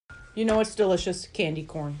You know it's delicious? Candy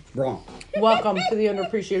corn. Wrong. Welcome to the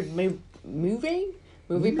Underappreciated Movie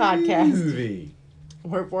Podcast, Movie.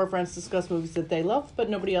 where four friends discuss movies that they love, but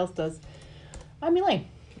nobody else does. I'm Elaine.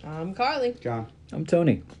 I'm Carly. John. I'm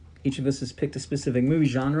Tony. Each of us has picked a specific movie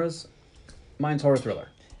genres. Mine's horror thriller.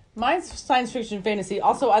 Mine's science fiction fantasy.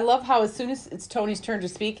 Also, I love how as soon as it's Tony's turn to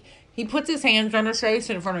speak, he puts his hands on his face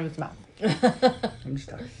and in front of his mouth. I'm just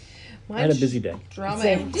tired. Mine's I had a busy day. Drama.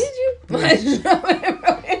 Same. Did you? Mine's drama.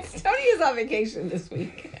 Tony is on vacation this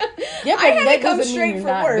week. Yeah, but I had that to come doesn't mean straight you're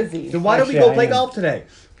from not work. busy. Then why don't we Actually, go play I am. golf today?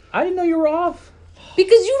 I didn't know you were off.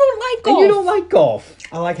 Because you don't like golf. And you don't like golf.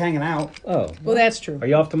 I like hanging out. Oh. Well, that's true. Are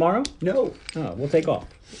you off tomorrow? No. Oh, we'll take off.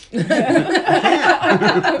 You're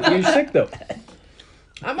sick, though.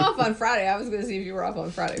 I'm off on Friday. I was going to see if you were off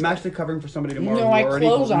on Friday. I'm actually covering for somebody tomorrow. No, who I already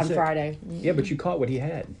close called in on sick. Friday. Yeah, but you caught what he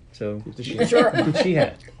had. So, It's a shame. Sure. she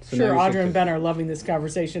had. So now Sure, you're Audra sick and Ben are loving this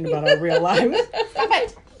conversation about our real lives. Stop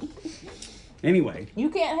it. Anyway.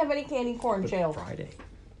 You can't have any candy corn, too. jail. Friday.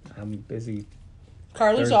 I'm busy.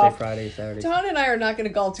 Carly's Thursday, off. Friday, Saturday. John and I are not going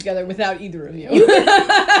to golf together without either of you.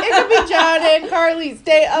 It could be John and Carly's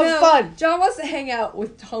day of No, fun. John wants to hang out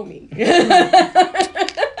with Tony.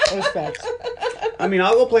 Respect. I mean,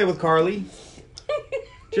 I'll go play with Carly.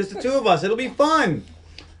 Just the two of us. It'll be fun.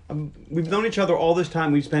 We've known each other all this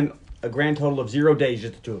time. We've spent a grand total of 0 days,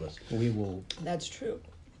 just the two of us. We will That's true.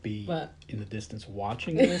 be But- in the distance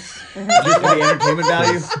watching this. Just for the entertainment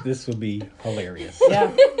value. This will be hilarious.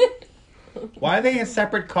 Yeah. Why are they in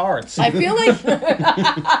separate carts? I feel like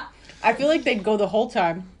they'd go the whole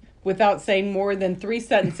time without saying more than 3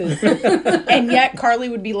 sentences, and yet Carly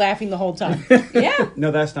would be laughing the whole time. Yeah.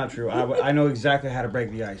 No, that's not true. I know exactly how to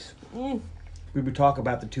break the ice. We would talk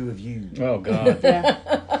about the two of you, Oh, God. Yeah.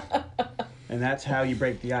 and that's how you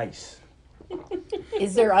break the ice.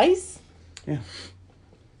 Is there ice? Yeah.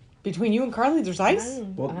 Between you and Carly, there's ice?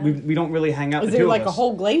 Well, we don't really hang out. Is the there two like of a us.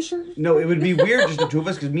 whole glacier? No, it would be weird just the two of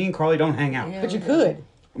us because me and Carly don't hang out. Yeah. But you could.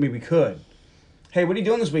 I mean, we could. Hey, what are you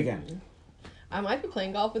doing this weekend? I might be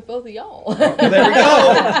playing golf with both of y'all. Well, there we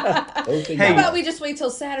go. Okay, Hey. How about we just wait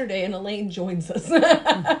till Saturday and Elaine joins us?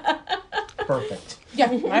 Perfect.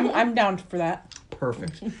 Yeah, I'm down for that.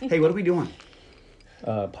 Perfect. Hey, what are we doing?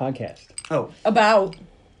 Podcast. Oh, About.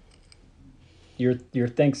 Your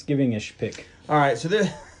Thanksgiving-ish pick. all right. So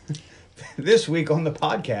this week on the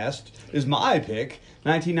podcast is my pick,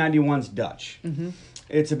 1991's Dutch. Mm-hmm.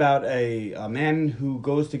 It's about a man who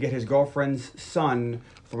goes to get his girlfriend's son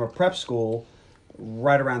from a prep school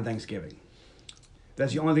right around Thanksgiving.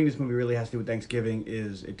 That's the only thing this movie really has to do with Thanksgiving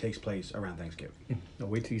is it takes place around Thanksgiving. No,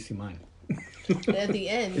 wait till you see mine. At the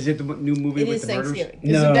end, Is it the new movie it with is the murders? Thanksgiving.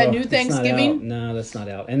 Isn't that new it's not Thanksgiving? out. No, that's not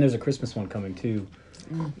out. And there's a Christmas one coming too.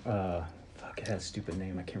 Fuck, it has a stupid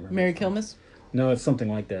name. I can't remember. Mary Kilmus? No, it's something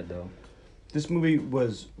like that though. This movie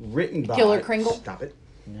was written by... Killer Kringle? Stop it.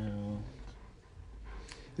 No.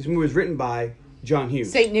 This movie was written by John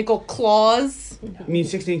Hughes. St. Nicol Claus? You mean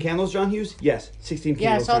 16 Candles, John Hughes? Yes, 16 Yeah, I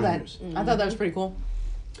Candles, saw John that. Hughes. I thought that was pretty cool.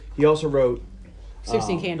 He also wrote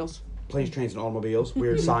 16 Candles. Planes, Trains, and Automobiles,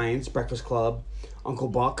 Weird Science, Breakfast Club, Uncle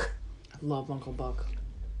Buck. I love Uncle Buck.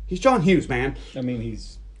 He's John Hughes, man. I mean,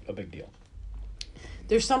 he's a big deal.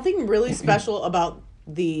 There's something really special about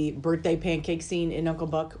the birthday pancake scene in Uncle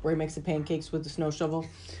Buck where he makes the pancakes with the snow shovel.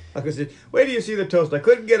 Like I said, wait till you see the toast. I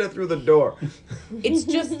couldn't get it through the door. It's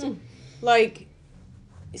just like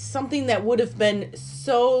something that would have been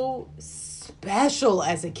so special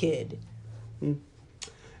as a kid.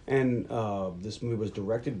 And this movie was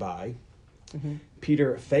directed by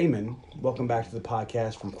Peter Feynman. Welcome back to the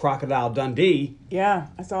podcast from Crocodile Dundee. Yeah,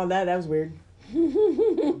 I saw that. That was weird.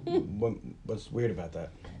 What's weird about that?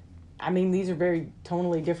 I mean, these are very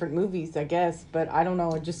tonally different movies, I guess, but I don't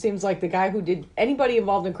know. It just seems like the guy who did anybody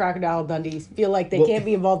involved in Crocodile Dundee feel like they Well, can't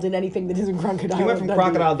be involved in anything that isn't Crocodile He went from Dundee.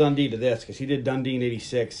 Crocodile Dundee to this because he did Dundee in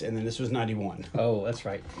 86 and then this was 91. Oh, that's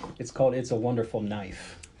right. It's called It's a Wonderful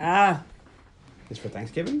Knife. Ah, It's for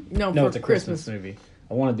Thanksgiving? no, No, for it's a Christmas movie.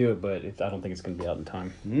 I want to do it, but I don't think it's going to be out in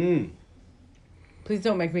time. Please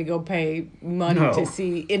don't make me go pay money No. to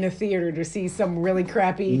see in a theater to see some really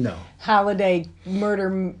crappy No. holiday murder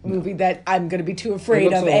movie that I'm going to be too afraid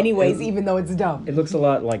looks of a lot- anyways, it- even though it's dumb. It looks a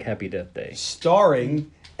lot like Happy Death Day.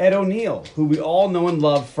 Starring Ed O'Neill, who we all know and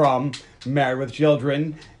love from Married with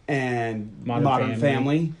Children and Modern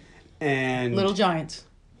Family and Little Giants.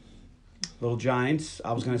 Little Giants.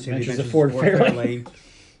 I was going to say Adventures The of Adventures Ford Fairlane. Lane.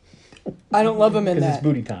 I don't love him in Because that. it's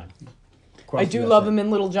booty time. Across I the do USA. love him in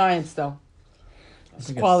Little Giants, though. I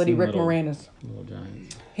think I've Quality seen Rick Little- Moranis. Little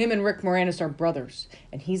Giants. Him and Rick Moranis are brothers,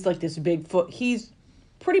 and he's like this big foot. He's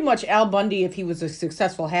pretty much Al Bundy if he was a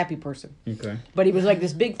successful, happy person. Okay. But he was like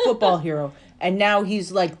this big football hero, and now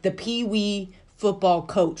he's like the Pee Wee football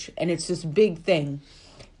coach, and it's this big thing.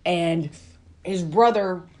 And his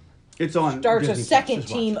brother It's on. starts Disney a second Plus.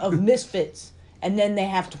 Just watch team it. of misfits, and then they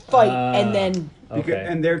have to fight, and then Okay.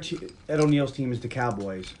 And Ed O'Neill's team is the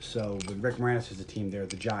Cowboys. So when Rick Moranis is the team, they're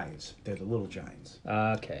the Giants. They're the little Giants.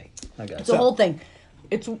 Okay. I got it's it. the whole thing.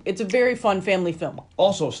 It's a very fun family film.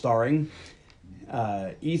 Also starring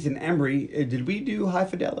Ethan Embry. Did we do High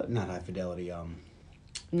Fidelity? Not High Fidelity.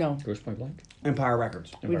 No, Grosse Point Blank? Empire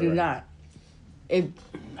Records. we do not. It,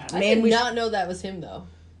 I man, did we not know that was him though.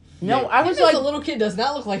 no. I Him was as like, a little kid does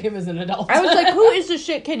not look like him as an adult. I was like, who is this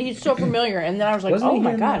shit kid? He's so familiar. And then I was like, Wasn't oh he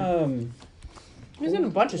my in, god, he's in a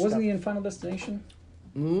bunch of Wasn't stuff. he in Final Destination?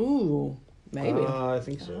 Ooh, maybe I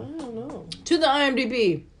think so. I don't know. to the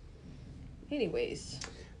IMDb. Anyways,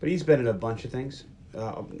 But he's been in a bunch of things.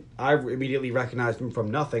 I immediately recognized him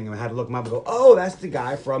from nothing and had to look him up and go, oh, that's the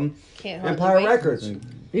guy from Can't Hardly Empire Wait. Records.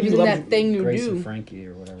 He was in loves that thing you Grace and do. Frankie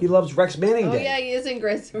or whatever. He loves Rex Manning oh Day. yeah, he is in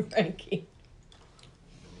Grace and Frankie.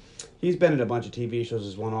 He's been in a bunch of TV shows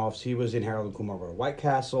as one-offs. He was in Harold and Kumar Go to White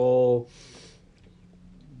Castle.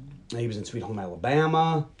 He was in Sweet Home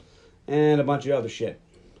Alabama. And a bunch of other shit.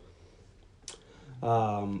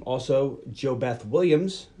 Also, Jo Beth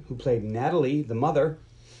Williams, who played Natalie, the mother.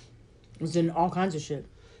 Was in all kinds of shit.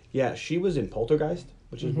 Yeah, she was in Poltergeist,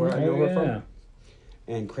 which is where I know Oh, her yeah. from.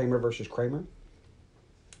 And Kramer versus Kramer.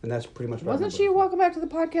 And that's pretty much what I Wasn't remember. she welcome back to the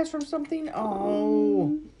podcast from something?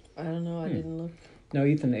 Oh, I don't know. I didn't look. No,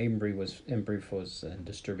 Ethan Embry was in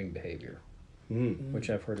Disturbing Behavior, Mm. which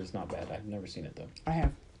I've heard is not bad. I've never seen it though. I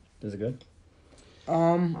have. Is it good?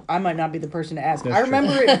 I might not be the person to ask. That's I true.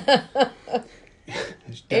 remember it.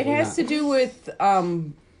 It's It definitely has not. to do with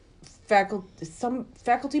some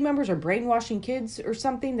faculty members are brainwashing kids or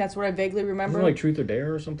something. That's what I vaguely remember. Isn't it like Truth or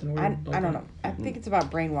Dare or something weird? I don't know. I think it's about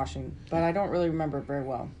brainwashing, but I don't really remember it very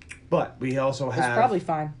well. But we also It's have probably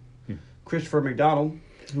fine. Christopher McDonald,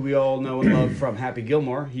 who we all know and love from Happy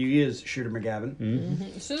Gilmore. He is Shooter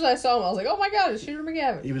McGavin. As soon as I saw him, I was like, "Oh my god, it's Shooter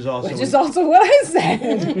McGavin." He was also Which is also what I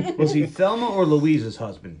said. was he Thelma or Louise's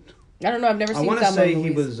husband? I don't know. I've never I seen want to Thelma say and he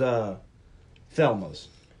Louise. was Thelma's.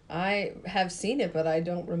 I have seen it, but I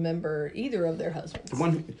don't remember either of their husbands. The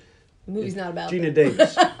one, The movie's not about Gina them.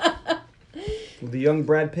 Davis, the young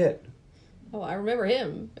Brad Pitt. Oh, I remember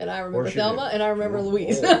him, and I remember she Thelma, did. and I remember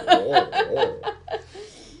Louise.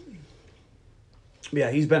 Yeah,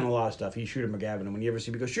 he's been in a lot of stuff. He's Shooter McGavin, and when you ever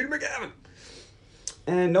see me go, Shooter McGavin!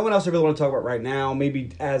 And no one else I really want to talk about right now.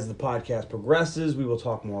 Maybe as the podcast progresses, we will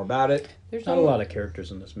talk more about it. There's Not a lot of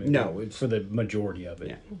characters in this movie. No, it's- for the majority of it.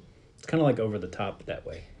 Yeah. It's kind of like over the top that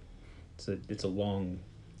way. It's a long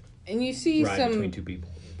And you see ride some between two people.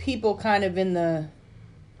 people kind of in the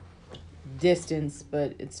distance,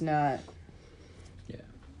 but it's not. Yeah,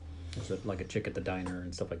 there's like a chick at the diner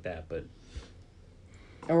and stuff like that. But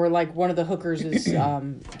Or like one of the hookers is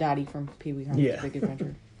Dottie from Pee Wee Herman's Yeah. Big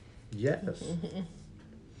Adventure. Yes.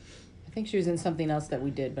 I think she was in something else that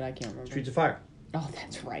we did, but I can't remember. Streets of Fire. Oh,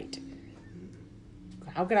 that's right.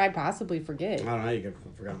 How could I possibly forget? I don't know how you could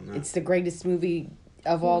have forgotten that. It's the greatest movie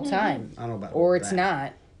of all time. I don't know about Or it's that.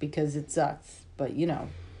 not, because it sucks. But, you know.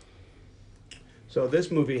 So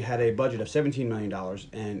this movie had a budget of $17 million,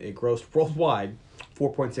 and it grossed worldwide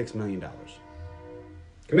 $4.6 million.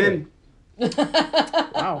 Come in.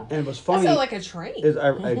 Wow. And it was That funny. sounded like a train. I did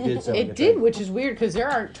sound like It a did, train. which is weird, because there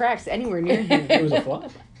aren't tracks anywhere near here. it was a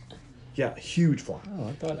flop. Yeah, huge flop.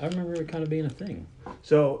 Oh, I remember it kind of being a thing.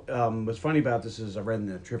 So, what's funny about this is I read in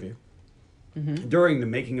the trivia. During the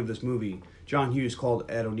making of this movie, John Hughes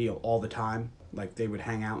called Ed O'Neill all the time. Like, they would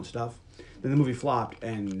hang out and stuff. Then the movie flopped,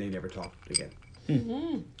 and they never talked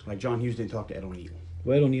again. Like, John Hughes didn't talk to Ed O'Neill.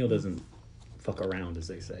 Well, Ed O'Neill doesn't fuck around, as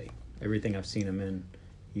they say. Everything I've seen him in,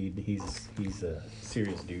 he's a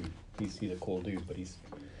serious dude. He's a cool dude, but he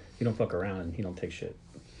don't fuck around and he don't take shit.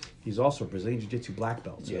 He's also a Brazilian Jiu-Jitsu black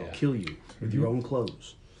belt, so he'll Yeah. kill you with your own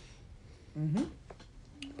clothes.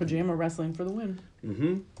 Pajama wrestling for the win.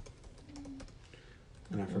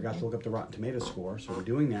 And I forgot to look up the Rotten Tomatoes score, so we're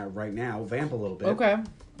doing that right now. Vamp a little bit. Okay.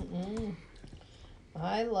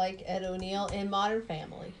 I like Ed O'Neill in Modern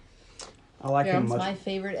Family. I like Yeah, him It's much. my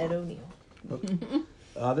favorite Ed O'Neill.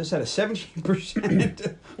 This had a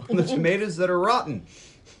 17% on the tomatoes that are rotten,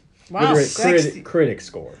 Wow. Critic, that's- critic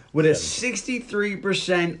score. with a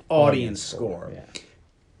 63% audience score. Yeah.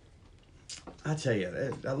 I tell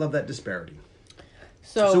you, I love that disparity.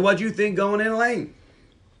 So, So what'd you think going in, Lane?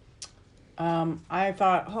 I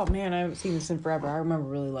thought, oh man, I haven't seen this in forever. I remember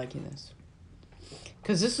really liking this.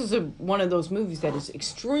 Because this is one of those movies that is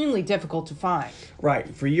extremely difficult to find. Right.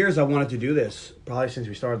 For years, I wanted to do this, probably since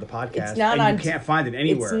we started the podcast. It's not and on you can't find it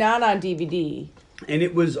anywhere. It's not on DVD. and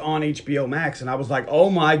it was on HBO Max, and I was like, oh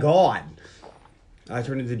my god. I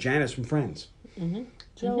turned into Janice from Friends.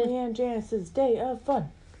 Joey and Janice's Day of Fun.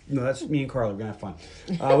 No, that's me and Carly. We're going to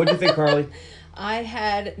have fun. What do you think, Carly? I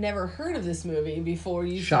had never heard of this movie before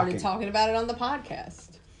you Shocking. started talking about it on the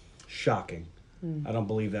podcast. Shocking. I don't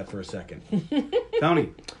believe that for a second. Tony.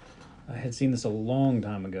 I had seen this a long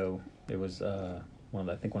time ago. It was one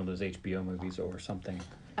of those HBO movies or something.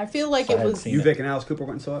 I feel like So I it hadn't was. seen You, Vic, and Alice Cooper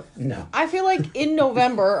went and saw it? No. I feel like in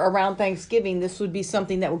November around Thanksgiving, this would be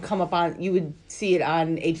something that would come up on. You would see it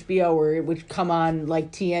on HBO, or it would come on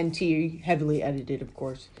like TNT, heavily edited, of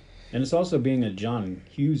course. And it's also being a John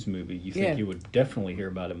Hughes movie. You think Yeah. you would definitely hear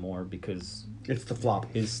about it more because It's the flop.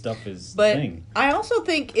 his stuff is But thing. I also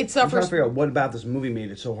think it I'm trying to suffers. figure out what about this movie made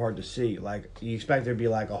it so hard to see. Like, you expect there to be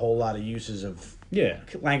like a whole lot of uses of Yeah.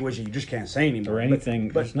 language that you just can't say anymore. Or anything.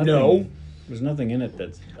 But there's nothing, no. There's nothing in it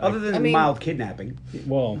that's... Other than I mean- mild kidnapping.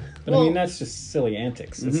 Well, but Well- I mean, that's just silly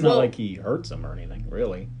antics. It's Well- not like he hurts them or anything,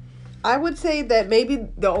 really. I would say that maybe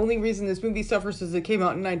the only reason this movie suffers is it came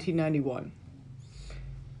out in 1991.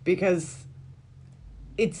 Because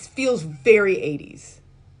it feels very 80s.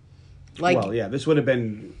 Like, Well, yeah, this would have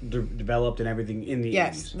been developed and everything in the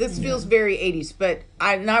yes, 80s. this feels very 80s. But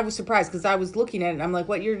I was surprised because I was looking at it and I'm like,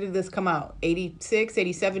 what year did this come out? 86,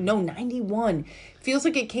 87? No, 91. Feels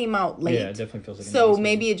like it came out late. Yeah, it definitely feels like an So 80s movie.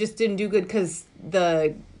 maybe it just didn't do good because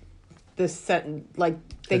the set, like,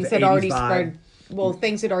 things the had already 80s vibe. spread. Well,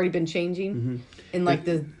 things had already been changing in, like,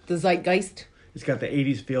 the zeitgeist. It's got the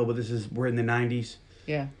 80s feel, but we're in the 90s,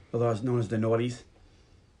 Yeah. otherwise known as the noughties.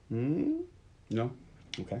 No?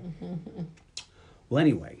 Okay. Well,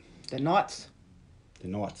 anyway, The noughts, the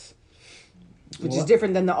noughts. which Well, is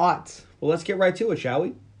different than the aughts, Well, let's get right to it, shall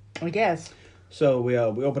we? I guess. So we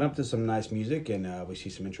open up to some nice music, and we see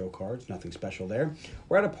some intro cards. Nothing special there.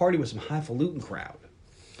 We're at a party with some highfalutin crowd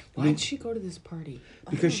Why did she go to this party?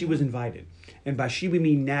 because she was invited, and by she we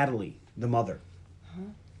mean Natalie, the mother.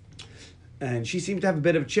 And she seems to have a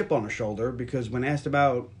bit of a chip on her shoulder because when asked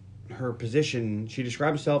about her position, she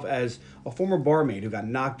described herself as a former barmaid who got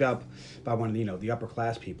knocked up by one of the upper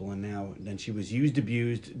class people, and then she was used,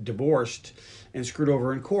 abused, divorced, and screwed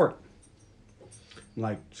over in court. I'm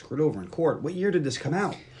like, screwed over in court? What year did this come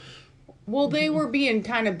out? Well, they were being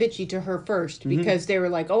kind of bitchy to her first because they were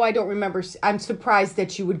like, oh, I don't remember. I'm surprised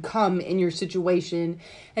that you would come in your situation.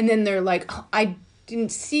 And then they're like, oh, I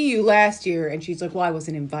didn't see you last year. And she's like, well, I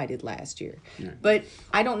wasn't invited last year. Right. But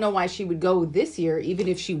I don't know why she would go this year, even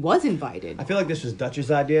if she was invited. I feel like this was Dutch's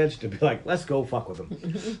idea just to be like, let's go fuck with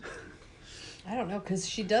them. I don't know, because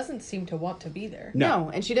she doesn't seem to want to be there. No. No,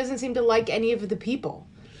 and she doesn't seem to like any of the people.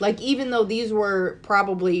 Like, even though these were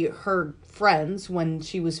probably her friends when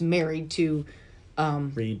she was married to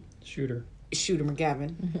Reed. Shooter. Shooter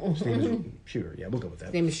McGavin. His name is Shooter. Yeah, we'll go with that.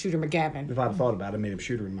 His name is Shooter McGavin. If I'd thought about it, I made him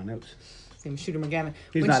Shooter in my notes. His name is Shooter McGavin.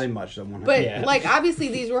 He's When not she- in much, so one. But, Yeah. like, obviously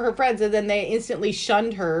these were her friends, and then they instantly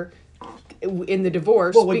shunned her in the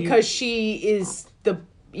divorce Well, when you- because she is the,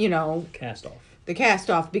 Cast off. the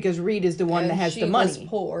cast-off because Reed is the one that And has she the money. was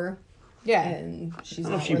poor, Yeah. and she's I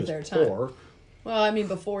don't know not if she worth was their time. poor. Well, I mean,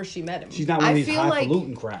 before she met him. She's not one I of these feel like-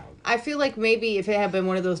 highfalutin crowd. I feel like maybe if it had been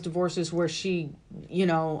one of those divorces where she,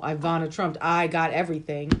 Ivana Trump, I got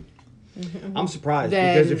everything. I'm surprised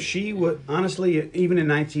Then- because if she would, honestly, even in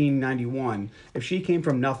 1991, if she came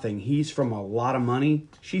from nothing, he's from a lot of money,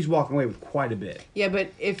 she's walking away with quite a bit. Yeah, but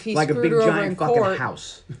if he Like a screwed big her over in giant fucking court,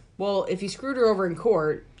 house. well, if he screwed her over in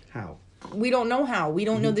court, How? we don't know how. We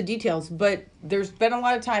don't Mm-hmm. know the details, but there's been a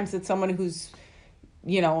lot of times that someone who's,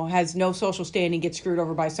 has no social standing gets screwed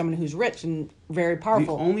over by someone who's rich and very The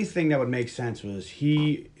powerful. only thing that would make sense was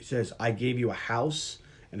he says, I gave you a house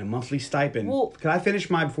and a monthly stipend. Well- Mm-hmm. Can I finish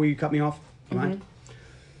mine before you cut me off? You mind?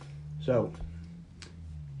 So,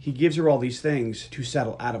 he gives her all these things to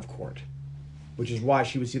settle out of court, which is why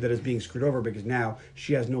she would see that as being screwed over because now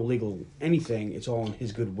she has no legal anything. It's all in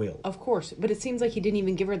his goodwill. Of course, but it seems like he didn't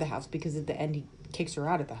even give her the house because at the end he kicks her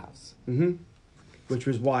out of the house. Which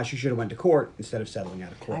was why she should have went to court instead of settling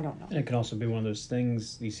out of court. I don't know. And it can also be one of those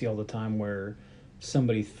things you see all the time where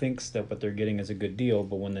somebody thinks that what they're getting is a good deal,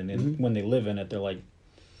 but when they live in it, they're like,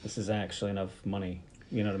 "This is actually enough money."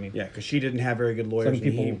 You know what I mean? Yeah, because she didn't have very good lawyers. Some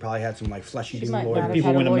people- and he probably had some like fleshy She dude might not lawyers. have People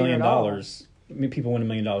had a win $1 lawyer million. at all. I mean, people win $1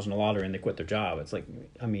 million in the lottery and they quit their job. It's like,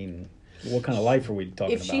 I mean, what kind of life are we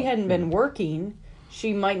talking If about? she hadn't been working,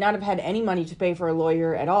 she might not have had any money to pay for a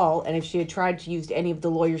lawyer at all. And if she had tried to use any of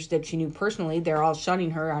the lawyers that she knew personally, they're all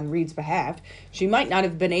shunning her on Reed's behalf. She might not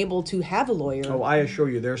have been able to have a lawyer. Oh, I assure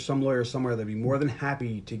you, there's some lawyer somewhere that'd be more than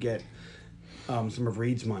happy to get some of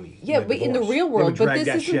Reed's money. Yeah, but in the divorce. real They world. would But drag this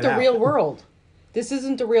that isn't shit the out. real world. This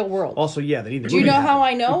isn't the real world. Also, yeah, they need the Do you movie know to how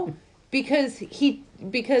happen. I know?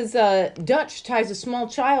 because Dutch ties a small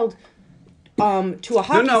child to a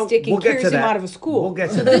hockey stick and carries him out of a school. We'll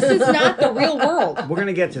get to This that. is not the real world. We're going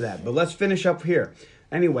to get to that, but let's finish up here.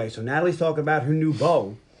 Anyway, so Natalie's talking about her new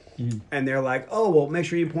beau, and they're like, oh, well, make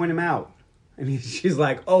sure you point him out. And she's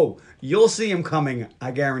like, oh, you'll see him coming,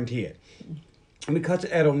 I guarantee it. And we cut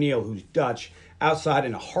to Ed O'Neill, who's Dutch, outside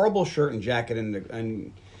in a horrible shirt and jacket,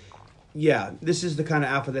 and yeah, this is the kind of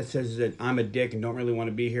outfit that says that I'm a dick and don't really want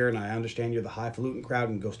to be here, and I understand you're the highfalutin crowd,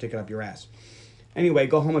 and go stick it up your ass. Anyway,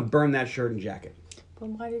 go home and burn that shirt and jacket. But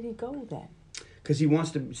why did he go then? Because he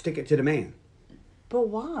wants to stick it to the man. But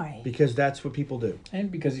why? Because that's what people do.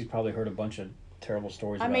 And because he's probably heard a bunch of terrible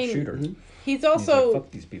stories I about mean, shooters. He's also like,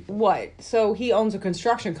 fuck these people. what? So he owns a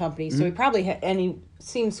construction company. So he probably and he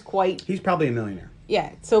seems quite He's probably a millionaire.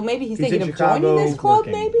 yeah. So maybe he's He's thinking in of Chicago, joining this club.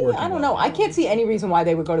 working- Maybe working I don't well. know. I can't see any reason why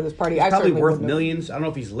they would go to this party. He's I probably certainly worth wouldn't. millions. I don't know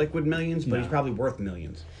if he's liquid millions, but No. he's probably worth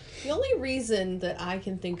millions. The only reason that I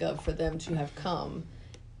can think of for them to have come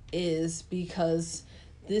is because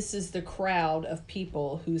this is the crowd of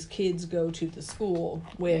people whose kids go to the school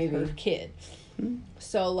with her kid.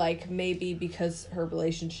 So, like, maybe because her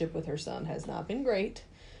relationship with her son has not been great,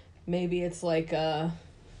 maybe it's like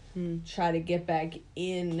try to get back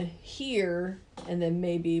in here, and then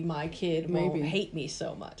maybe my kid won't Maybe. hate me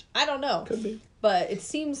so much. I don't know. Could be. But it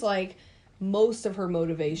seems like most of her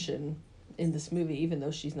motivation in this movie, even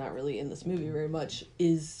though she's not really in this movie very much,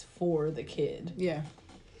 is for the kid. Yeah.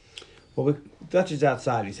 Well, Dutch is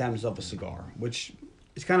outside. He's having himself a cigar, which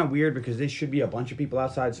is kind of weird because there should be a bunch of people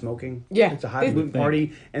outside smoking. Yeah. It's a highfalutin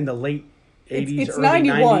party in the late 80s, It's early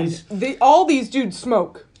 91. 90s. All these dudes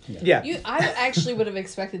smoke. Yeah. I actually would have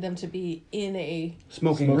expected them to be in a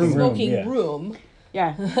Smoking Smoking room. room. smoking yeah. room,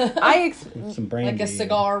 Yeah. Some brandy. like a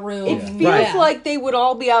cigar room. It feels Right. like they would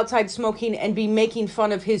all be outside smoking and be making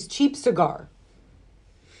fun of his cheap cigar.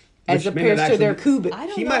 As Which may have opposed to their actually- Cuban. I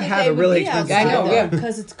don't He know might that have they a would really be expensive outside, cigar. though, Yeah.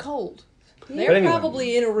 because it's cold. They're But anyway.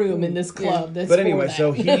 probably in a room in this club. That's But for anyway, that.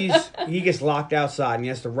 so he gets locked outside and he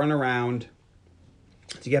has to run around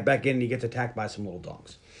to get back in, and he gets attacked by some little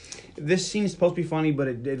dogs. This scene's supposed to be funny, but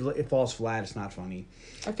it falls flat. It's not funny.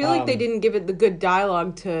 I feel like they didn't give it the good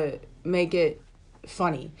dialogue to make it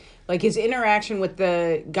funny. Like his interaction with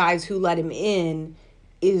the guys who let him in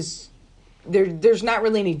is there's not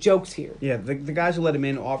really any jokes here. Yeah, the guys who let him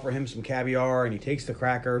in offer him some caviar, and he takes the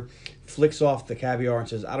cracker, flicks off the caviar, and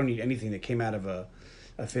says, "I don't need anything that came out of a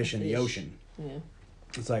fish in the ocean." Yeah.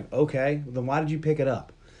 It's like, okay, then why did you pick it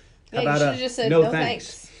up? Yeah, you should've just said, no "No thanks"?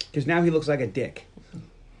 thanks. Because now he looks like a dick.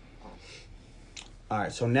 All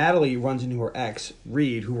right, so Natalie runs into her ex,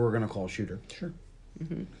 Reed, who we're going to call Shooter. Sure.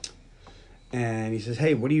 And he says,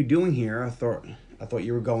 "Hey, what are you doing here? I thought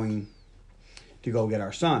you were going to go get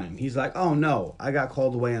our son." And he's like, "Oh no, I got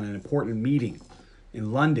called away on an important meeting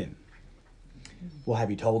in London." "Well, have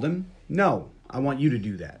you told him?" "No, I want you to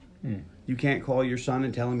do that. You can't call your son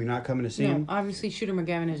and tell him you're not coming to see No, him." obviously Shooter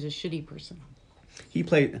McGavin is a shitty person. He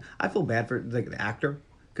played. I feel bad for the actor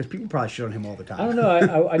because people probably shit on him all the time. I don't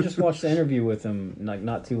know. I just watched the interview with him like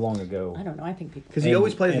not too long ago. I don't know. I think people. because he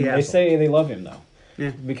always plays and the they asshole. say they love him though.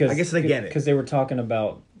 Yeah, Because I guess they get it. Because they were talking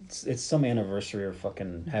about it's some anniversary of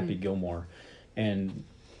fucking Happy Gilmore, and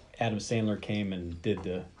Adam Sandler came and did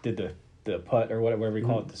the putt or whatever you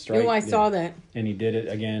call it, the strike. Oh, I saw that. And he did it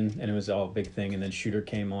again, and it was all a big thing. And then Shooter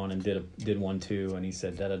came on and did one too, and he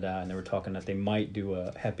said da da da. And they were talking that they might do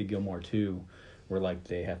a Happy Gilmore 2, where like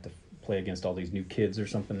they have to play against all these new kids or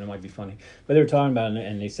something. And it might be funny, but they were talking about it,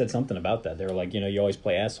 and they said something about that. They were like, you always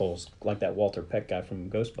play assholes like that Walter Peck guy from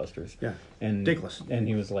Ghostbusters. Yeah, and ridiculous. And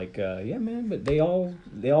he was like, yeah, man, but they all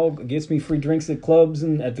gets me free drinks at clubs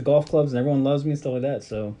and at the golf clubs, and everyone loves me and stuff like that.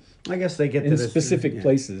 So I guess they get in to this, specific yeah.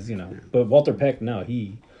 places, But Walter Peck, no,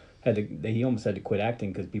 he almost had to quit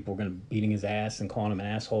acting because people were going to be beating his ass and calling him an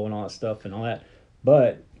asshole and all that stuff and all that.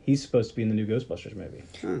 But he's supposed to be in the new Ghostbusters movie.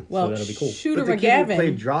 Well, so that'll be cool. Shooter But the kid who McGavin.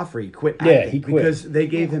 played Joffrey quit Yeah, acting he quit. because they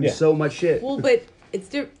gave him Yeah. so much shit. Well, but it's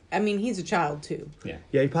different. I mean, he's a child too. Yeah.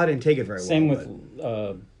 Yeah, he probably didn't take it very Same well.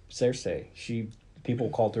 with Cersei. People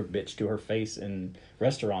called her bitch to her face in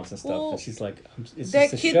restaurants and stuff, Well, and she's like, "It's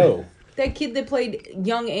that just a kid- show." That kid that played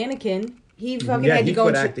young Anakin, he fucking Yeah, had he to go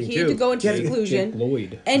quit into acting, he had too. to go into Yeah, Jake seclusion.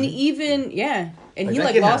 Lloyd. And even and Like, he that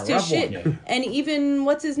like kid had lost a his rough shit. one. Yeah. And even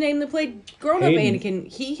what's his name that played grown up Hayden. Anakin,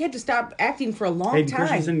 he had to stop acting for a long Hayden time.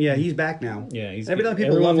 Christensen, yeah, he's back now. Yeah, Everyone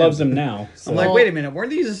people everyone love loves him now. So. I'm like, wait a minute,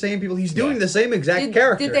 weren't these the same people? He's doing Yeah. the same exact Did,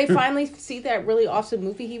 character. did they finally see that really awesome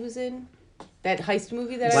movie he was in? That heist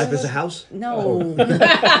movie that Life I is a House? No,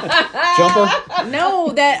 Jumper.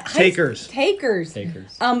 no, that heist, Takers. Takers.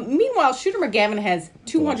 Takers. Meanwhile, Shooter McGavin has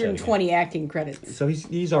 220 acting credits. So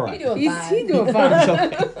he's all right. You're doing He's fine. doing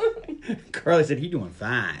fine. Carly said, he doing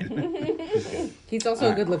fine. He's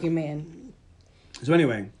also a good-looking man. So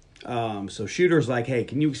anyway, so Shooter's like, hey,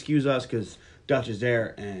 can you excuse us? Because Dutch is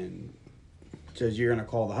there and says you're going to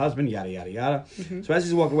call the husband, yada, yada, yada. So as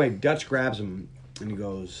he's walking away, Dutch grabs him and he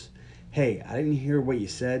goes, hey, I didn't hear what you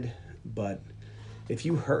said, but if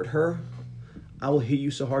you hurt her, I will hit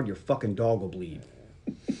you so hard your fucking dog will bleed.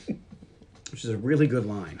 Which is a really good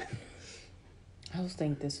line. I always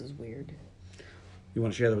think this is weird. You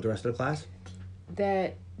want to share that with the rest of the class?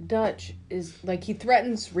 That Dutch is, like, he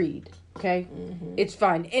threatens Reed, okay? It's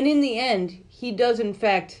fine. And in the end, he does, in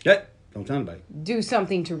fact, Yeah, don't tell anybody. do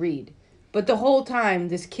something to Reed. But the whole time,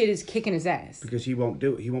 this kid is kicking his ass. Because he won't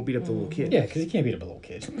do it. He won't beat up the little kid. Yeah, because he can't beat up a little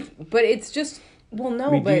kid. But it's just, well, no,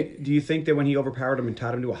 I mean, but... do you think that when he overpowered him and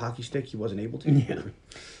tied him to a hockey stick, he wasn't able to? Yeah.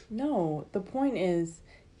 No, the point is,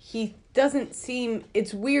 he doesn't seem...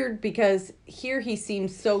 It's weird because here he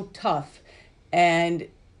seems so tough. And,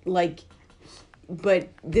 like... But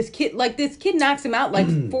this kid knocks him out,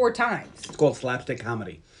 like, 4 times. It's called slapstick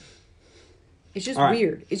comedy. It's just All right.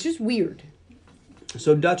 weird. It's just weird.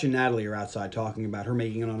 So Dutch and Natalie are outside talking about her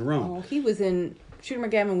making it on her own. Oh, he was in... Shooter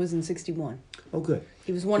McGavin was in 61. Oh, good.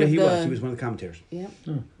 He was one Yeah, of he the... was. He was one of the commentators. Yeah.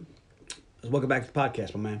 Welcome back to the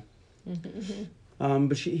podcast, my man.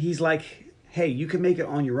 But he's like, hey, you can make it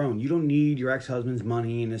on your own. You don't need your ex-husband's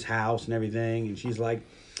money and his house and everything. And she's like,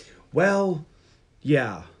 well,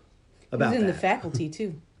 yeah, He about was in that. the faculty,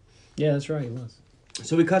 too. Yeah, that's right. He was.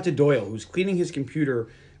 So we cut to Doyle, who's cleaning his computer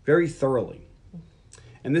very thoroughly.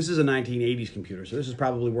 And this is a 1980s computer, so this is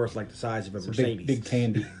probably worth like the size of a Mercedes. Big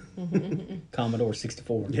Tandy. Commodore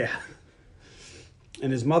 64. Yeah.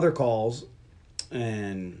 And his mother calls,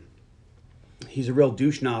 and he's a real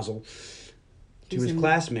douche nozzle to He's his in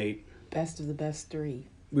classmate. Best of the best 3.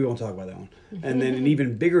 We won't talk about that one. And then an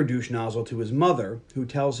even bigger douche nozzle to his mother, who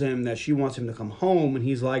tells him that she wants him to come home, and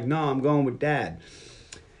he's like, no, I'm going with Dad.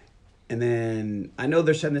 And then, I know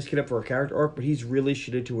they're setting this kid up for a character arc, but he's really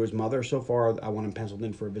shitted to his mother. So far, I want him penciled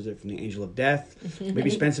in for a visit from the Angel of Death. Maybe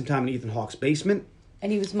spend some time in Ethan Hawke's basement.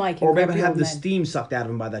 And he was Mike. Or maybe have the steam sucked out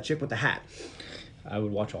of him by that chick with the hat. I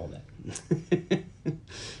would watch all that.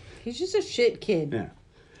 He's just a shit kid. Yeah.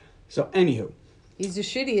 So, anywho. He's the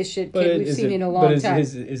shittiest shit But kid we've seen in a long time.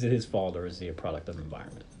 Is it his fault or is he a product of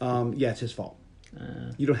environment? Yeah, it's his fault.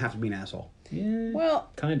 You don't have to be an asshole. Yeah. Well,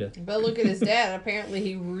 kind of. But look at his dad. Apparently,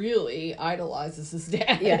 he really idolizes his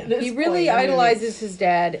dad. yeah, at this he really point. I mean, idolizes his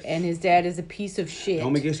dad, and his dad is a piece of shit.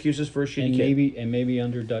 Don't make excuses for a shitty And kid. maybe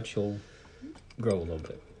under Dutch he'll grow a little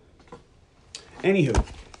bit. Anywho,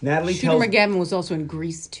 Natalie Shooter tells... McGavin was also in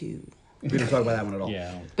Grease 2. We don't talk about that one at all.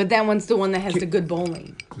 Yeah. But that one's the one that has the good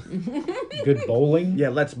bowling. Good bowling. Yeah,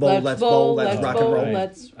 let's bowl, let's bowl, let's rock and bowl, roll.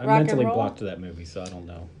 let's I rock and mentally roll. blocked that movie, so I don't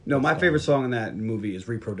know. No, my favorite song in that movie is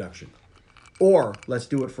Reproduction. Or Let's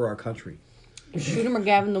Do It for Our Country. Was Shooter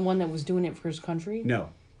McGavin the one that was doing it for his country? No.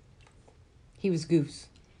 He was Goose.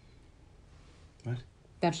 What?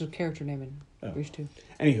 That's his character name in Grease 2.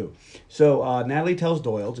 Anywho, so Natalie tells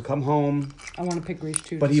Doyle to come home, I want to pick Grease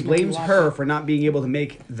 2. but he just to make you blames watch her it. for not being able to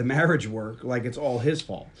make the marriage work, like it's all his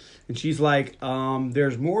fault. And she's like,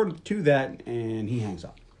 there's more to that, and he hangs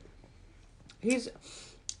up. He's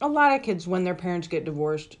a lot of kids when their parents get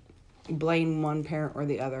divorced blame one parent or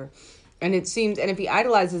the other. And it seems, and if he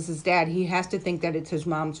idolizes his dad, he has to think that it's his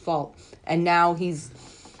mom's fault. And now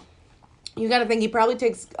you got to think he probably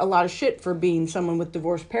takes a lot of shit for being someone with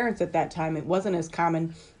divorced parents at that time. It wasn't as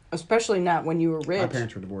common, especially not when you were rich. My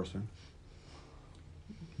parents were divorced, huh?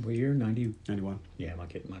 What year? 90? 91. Yeah, my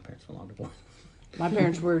parents were long divorced. My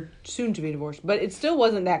parents were soon to be divorced, but it still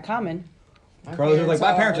wasn't that common. Carlos was like,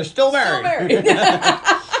 my parents are still married. Still married.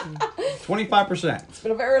 25%. It's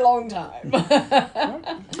been a very long time. All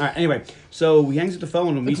right, anyway, so he hangs up the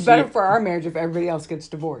phone and we It's see better for our marriage if everybody else gets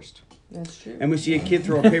divorced. That's true. and we see a kid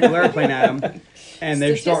throw a paper airplane at him, and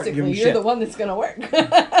they start giving him Statistically, you're shit. the one that's going to work.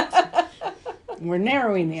 We're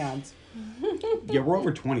narrowing the odds. Yeah, we're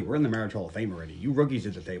over 20. We're in the Marriage Hall of Fame already. You rookies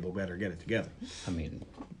at the table better get it together. I mean,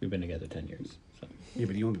 we've been together 10 years. So. Yeah,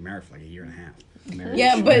 but you only been married for like a year and a half. Marriage,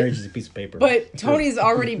 Yeah, but- marriage is a piece of paper. But Tony's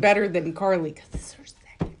already better than Carly because it's her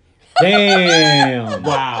second. Damn.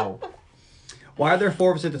 Wow. Why are there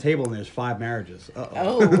 4 of us at the table and there's 5 marriages? Uh-oh.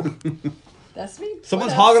 Oh, That's me.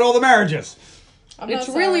 Someone's What hogging else? all the marriages. I'm not it's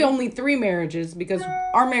really sorry. only 3 marriages because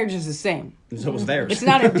our marriage is the same. And so was theirs. It's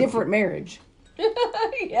not a different marriage.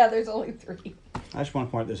 Yeah, there's only 3. I just want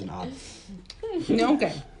to point out there's an odd.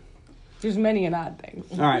 Okay. There's many an odd things.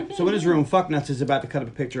 All right, so in his room, Fucknuts is about to cut up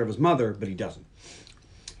a picture of his mother, but he doesn't.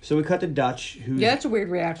 So we cut to Dutch, who's... Yeah, that's a weird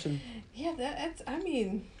reaction. Yeah, that's, I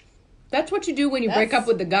mean, That's what you do when you break That's- up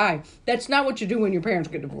with the guy. That's not what you do when your parents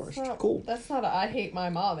get divorced. Cool. That's not a I hate my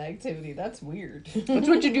mom activity. That's weird. That's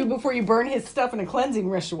what you do before you burn his stuff in a cleansing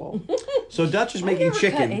ritual. So Dutch is I making never cut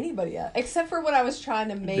chicken. anybody out, except for when I was trying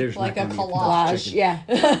to make There's like a not gonna be collage. chicken.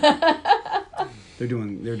 Yeah. They're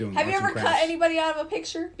doing. Have you arts ever and cut crafts. anybody out of a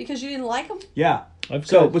picture because you didn't like them? Yeah. I've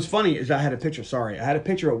So cut- what's funny is I had a picture. Sorry, I had a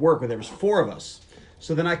picture at work where there was 4 of us.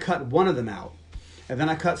 So then I cut one of them out, and then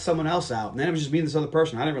I cut someone else out, and then it was just me and this other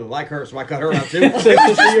person. I didn't really like her, so I cut her out too. It was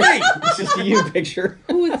just me. It's just a you picture.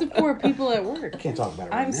 Who is the 4 people at work? Can't talk about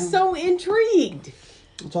it right I'm now. so intrigued.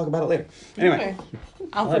 We'll talk about it later. Anyway, Okay.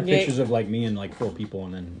 I'll I'll have forget. pictures of like me and like 4 people,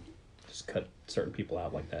 and then just cut certain people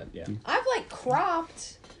out like that. Yeah, I've like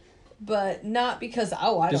cropped, but not because I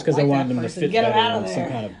just don't because I like wanted that them to person. fit Get better them out on of some there.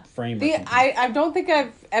 kind of frame. Or The, something. I don't think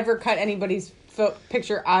I've ever cut anybody's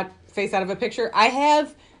picture out face out of a picture. I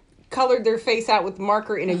have colored their face out with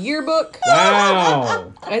marker in a yearbook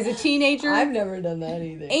Wow. as a teenager. I've never done that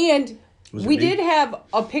either. And Was it we me? did have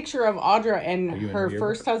a picture of Audra and you in her her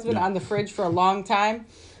first yearbook? husband on the fridge for a long time.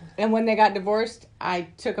 And when they got divorced, I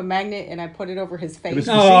took a magnet and I put it over his face. was-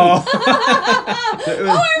 Oh, it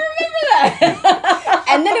was-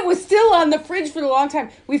 And then it was still on the fridge for a long time.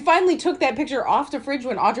 We finally took that picture off the fridge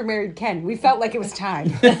when Audra married Ken. We felt like it was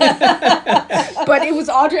time. But it was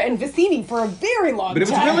Audra and Vicini for a very long time. but it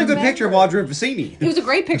was a really good picture of Audra Vicini. It was a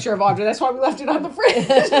great picture of Audra. That's why we left it on the fridge.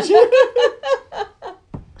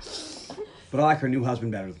 But I like her new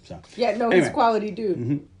husband better. So Yeah, no, Anyway. he's a quality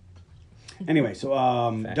dude. anyway, so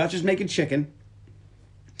Dutch is making chicken,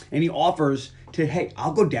 and he offers to, hey,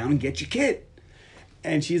 I'll go down and get your kid.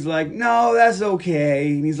 And she's like, no, that's okay.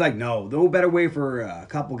 And he's like, no better way for a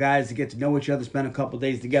couple guys to get to know each other, spend a couple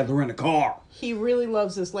days together in a car. He really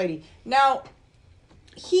loves this lady. Now,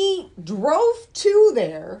 he drove to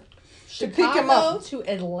there to pick him Chicago up. to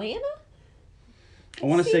Atlanta? I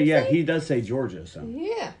want to say, Seems yeah, like- he does say Georgia. So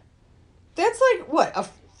Yeah. That's like, what, a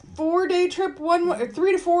 4-day trip one way, or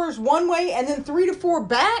 3 to 4 is one way, and then 3 to 4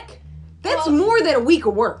 back? That's Well- more than a week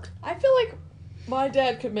of work. I feel like my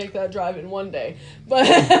dad could make that drive in one day. But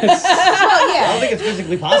Well, I yeah. don't think it's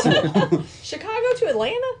physically possible. Chicago to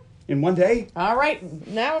Atlanta? In one day? All right.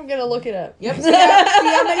 Now I'm going to look it up. Yep. See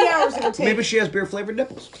how many hours it'll take. Maybe she has beer-flavored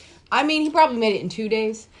nipples. I mean, he probably made it in 2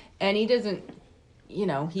 days, and he doesn't,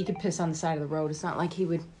 he could piss on the side of the road. It's not like he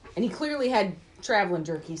would, and he clearly had traveling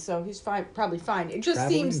jerky, so he's fine, probably fine. It just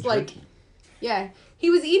Traveling seems like, jerky. yeah, he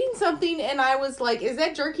was eating something, and I was like, is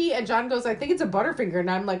that jerky? And John goes, I think it's a Butterfinger, and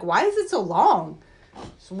I'm like, why is it so long?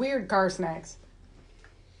 It's weird car snacks.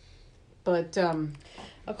 But,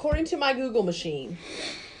 According to my Google machine,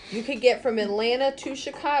 you could get from Atlanta to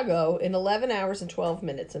Chicago in 11 hours and 12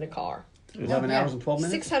 minutes in a car. 11 Yeah. hours and 12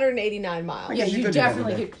 minutes? 689 miles. yeah, guess you you could do that in a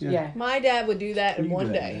definitely day. could, Yeah. yeah. My dad would do that in You can one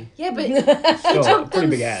do that, day. Yeah, but it Still, took pretty them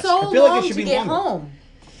big ass. so I feel like it long should to be get longer. home.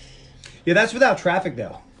 Yeah, that's without traffic,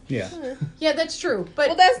 though. Yeah. Yeah, that's true. But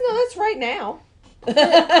Well, that's right now. But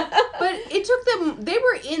it took them, they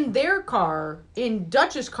were in their car, in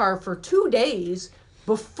Dutch's car, for 2 days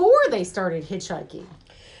before they started hitchhiking.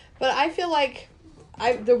 But I feel like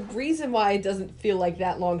the reason why it doesn't feel like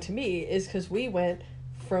that long to me is because we went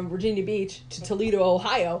from Virginia Beach to Toledo,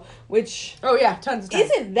 Ohio, which Oh, yeah, tons of time.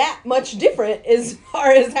 isn't that much different as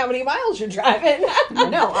far as how many miles you're driving. I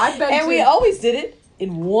know, I've been And to... we always did it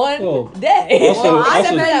in one Well, day. also- Except also-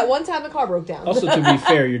 for that one time the car broke down. Also, to be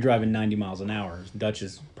fair, you're driving 90 miles an hour. Dutch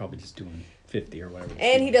is probably just doing 50 or whatever.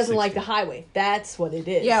 And he doesn't like the 60. highway. That's what it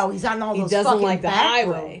is. Yeah, he's on all He those doesn't fucking like the back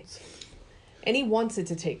highway. roads. And he wants it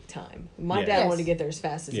to take time. My Yeah. dad Yes. wanted to get there as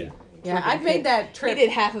fast as Yeah. he Yeah, freaking I've made could. that He trip. did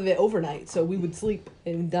half of it overnight, so we would sleep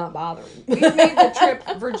and not bother him. We've made the trip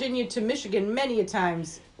Virginia to Michigan many a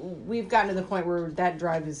times. We've gotten to the point where that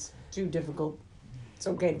drive is too difficult. It's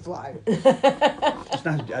okay to fly. It's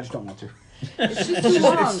not, I just don't want to. It's just too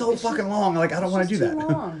long. It's so fucking long. Like, I don't want to do just that.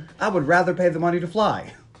 too long. I would rather pay the money to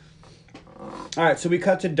fly. All right, so we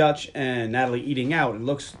cut to Dutch and Natalie eating out.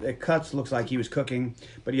 Looks like he was cooking,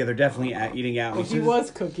 but yeah, they're definitely eating out. He says- was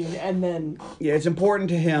cooking, and then Yeah, it's important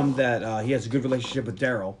to him that he has a good relationship with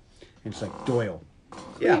Daryl. And it's like Doyle.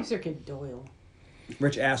 Yeah, names their kid Doyle.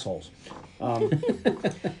 rich assholes.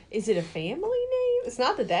 Is it a family name? It's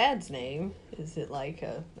not the dad's name. Is it like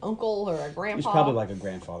a uncle or a grandpa? He's probably like a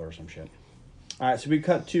grandfather or some shit. All right, so we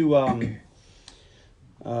cut to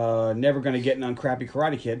Never Gonna Get None Crappy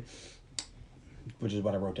Karate Kid, which is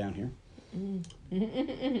what I wrote down here.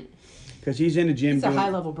 Because he's in the gym It's a doing,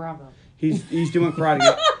 high-level Bravo. he's doing karate.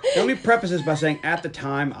 Let me preface this by saying at the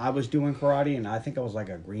time I was doing karate, and I think I was like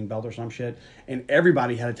a green belt or some shit, and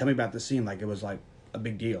everybody had to tell me about the scene like it was like a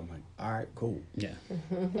big deal. I'm like, all right, cool. Yeah.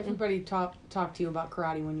 Everybody talk to you about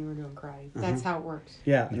karate when you were doing karate. That's how it works.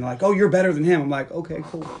 Yeah, and they're like, oh, you're better than him. I'm like, okay,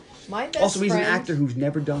 cool. My best Also, he's an friend, actor who's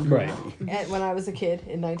never done Right. karate. when I was a kid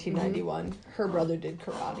in 1991, her brother did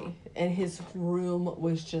karate, and his room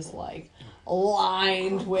was just like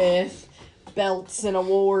lined with belts and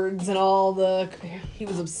awards and all the. He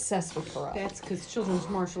was obsessed with karate. That's because children's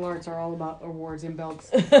martial arts are all about awards and belts.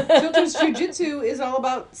 Children's jujitsu is all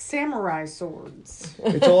about samurai swords.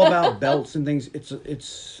 It's all about belts and things.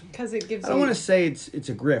 It's. Because it gives I don't want to say it's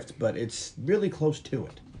a grift, but it's really close to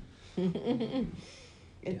it.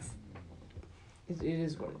 It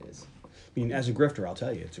is what it is. I mean, as a grifter, I'll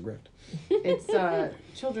tell you, it's a grift. It's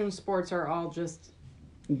children's sports are all just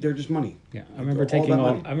They're just money. Yeah, I remember all taking about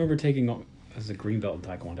all. money. I remember taking all as a green belt in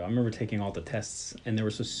Taekwondo. I remember taking all the tests, and they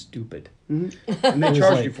were so stupid. And It they was charged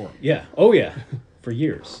like- you for it. Yeah. Oh yeah, for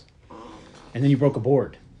years. And then you broke a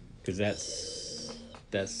board because that's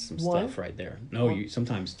some One? stuff right there. No, you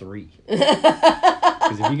sometimes 3.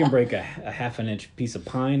 Because if you can break a half an inch piece of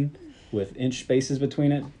pine with inch spaces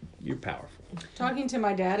between it, you're powerful. talking to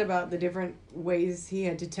my dad about the different ways he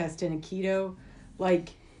had to test in Aikido. Like,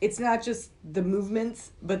 it's not just the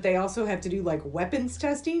movements, but they also have to do like weapons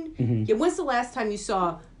testing. Yeah, when's the last time you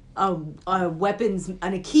saw a weapons, an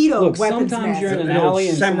Aikido Look, weapons sometimes you're in master? an An old alley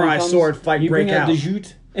and samurai someone comes, sword fight you break bring out out. the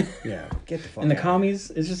jute Yeah, get the fuck and the out. commies.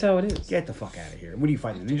 It's just how it is. Get the fuck out of here. What are you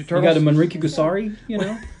fighting, the Ninja You Turtles? got a Manriki Gusari, you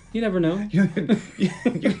know. You never know.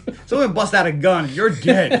 Someone bust out a gun, you're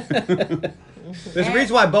dead. There's a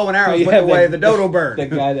reason why bow and arrows You put have away the- the dodo bird. The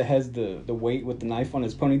guy that has the weight with the knife on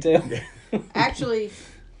his ponytail. Actually,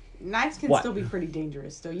 knives can What? still be pretty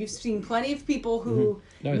dangerous. Though you've seen plenty of people who.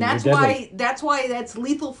 No, and they're that's deadly. why that's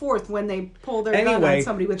lethal force when they pull their gun Anyway, on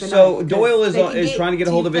somebody with a so knife. Doyle because they can is trying to get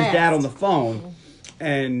a hold of his too dad on fast. the phone,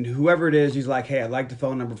 and whoever it is, he's like, "Hey, I'd like the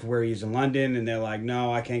phone number for where he's in London," and they're like,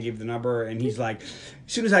 "No, I can't give the number," and he's like, "As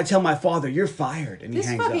soon as I tell my father, you're fired," and This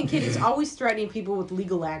he hangs fucking up. kid is always threatening people with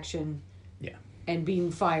legal action Yeah, and being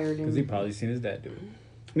fired. because he And probably seen his dad do it.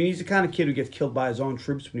 I mean, he's the kind of kid who gets killed by his own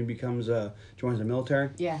troops when he becomes joins the military.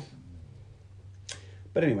 yeah,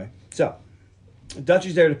 But anyway, so Dutch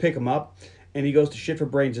is there to pick him up, and he goes to shit for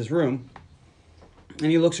brains' room,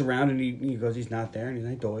 and he looks around and he goes, he's not there, and he's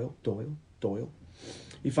like, Doyle.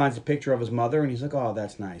 He finds a picture of his mother, and he's like, oh,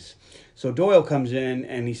 that's nice. So Doyle comes in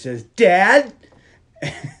and he says, Dad.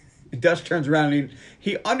 Dutch turns around and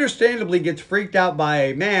he understandably gets freaked out by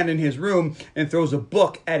a man in his room and throws a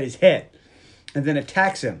book at his head, and then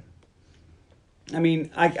attacks him. I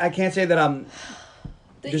mean, I can't say that I'm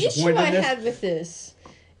The issue disappointed I in this. had with this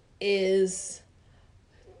is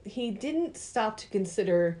he didn't stop to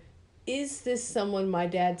consider, is this someone my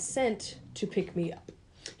dad sent to pick me up?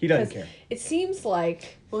 He doesn't Because care. it seems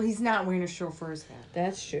like well, he's not wearing a chauffeur's hat.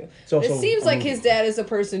 that's true. So- But so- it seems like his dad is a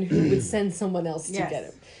person who would send someone else to Yes. get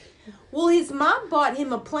him. Well, his mom bought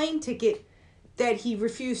him a plane ticket that he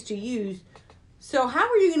refused to use. So how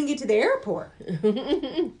are you going to get to the airport?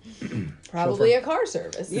 Probably a car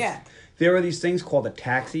service. Yeah, There were these things called a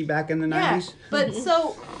taxi back in the yeah. 90s. But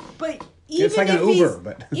even It's like an if he's- Uber,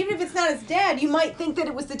 but- even if it's not his dad, you might think that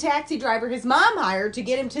it was the taxi driver his mom hired to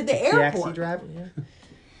get him to the Taxi airport. driver?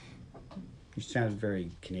 You sounded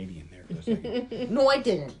very Canadian there for a second. No, I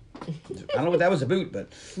didn't. I don't know what that was about, but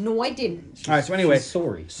No, I didn't. all right. So anyway, She's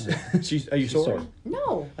sorry. are you sorry? sorry.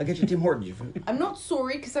 No, I'll get you Tim Hortons. You food. I'm not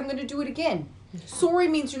sorry because I'm going to do it again. Sorry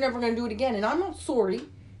means you're never going to do it again, and I'm not sorry.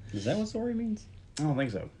 Is that what sorry means? I don't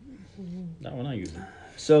think so. Not when I use it.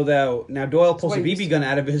 So now Doyle pulls a what he BB gun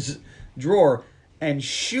out of his drawer and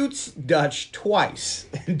shoots Dutch twice.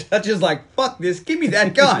 And Dutch is like, "Fuck this! Give me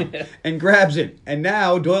that gun!" and grabs it. And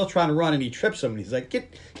now Doyle's trying to run, and he trips him. And he's like,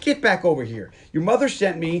 "Get back over here! Your mother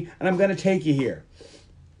sent me, and I'm gonna take you here."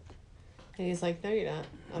 And he's like, no, you're not.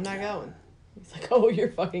 I'm not going. He's like, oh,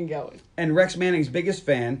 you're fucking going. And Rex Manning's biggest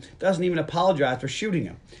fan doesn't even apologize for shooting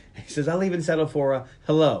him. He says, I'll even settle for a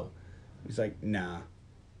hello. He's like, nah.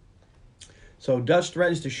 So Dutch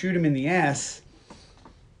threatens to shoot him in the ass.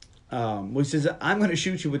 He says, I'm going to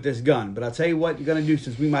shoot you with this gun, but I'll tell you what you're going to do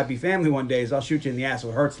since we might be family one day is I'll shoot you in the ass so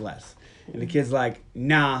it hurts less. And the kid's like,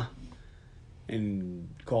 nah, and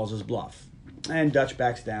calls his bluff. And Dutch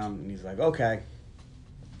backs down, and he's like, okay.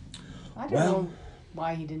 I don't Well- know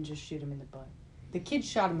why he didn't just shoot him in the butt. The kid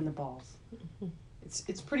shot him in the balls.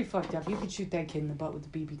 It's pretty fucked up. You could shoot that kid in the butt with a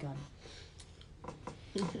BB gun.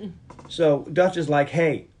 So Dutch is like,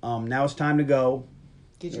 hey, now it's time to go.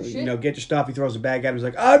 Get your You shit. know, get your stuff. He throws a bag at him. He's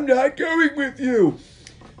like, I'm not going with you.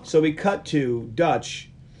 So we cut to Dutch,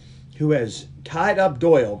 who has tied up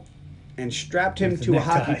Doyle and strapped him With the to a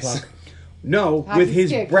hockey neckties. puck. No, Hockey with his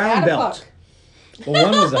stick, brown not a belt. puck. Well,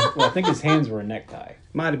 one was I think his hands were a necktie.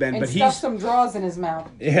 Might have been, And but stuff he's some drawers in his mouth.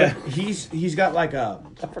 Yeah, he's got like a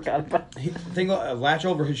I forgot about thing, a latch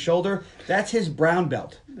over his shoulder. That's his brown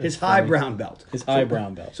belt, his high funny. brown belt. his high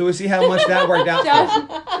brown belt. So we see how much that worked out for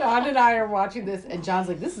him. John and I are watching this, and John's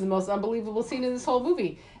like, "This is the most unbelievable scene in this whole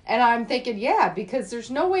movie." And I'm thinking, yeah, because there's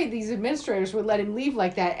no way these administrators would let him leave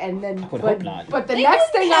like that. And then, would but, hope not. but the They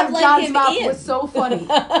next wouldn't thing have out of let John's him mouth in. was so funny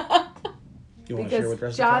You want to share with the because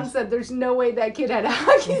rest John of the class? said, "There's no way that kid had a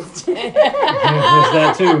hockey stick." There's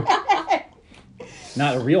that too.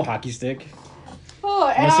 Not a real hockey stick. Oh,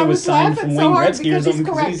 and Unless I it was was signed laughing from so Wayne hard Gretzky or because he's something,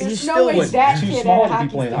 'cause correct. he's There's still no way was that Too kid small had a to be hockey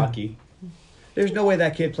playing stick. hockey. There's no way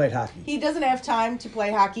that kid played hockey. He doesn't have time to play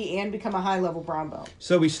hockey and become a high-level brown belt.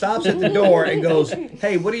 So he stops at the door and goes,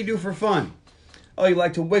 "Hey, what do you do for fun?" "Oh, you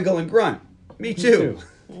like to wiggle and grunt." "Me too."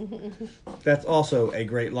 That's also a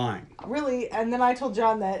great line. Really, and then I told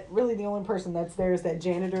John that really the only person that's there is that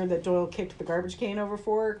janitor that Doyle kicked the garbage can over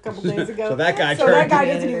for a couple days ago. So that guy So that turned. guy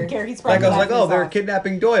doesn't even care. He's That probably guy's like, laughing "Oh, his they're off.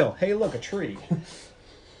 kidnapping Doyle. Hey, look, a tree."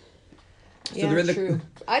 Yeah, they're in the- true.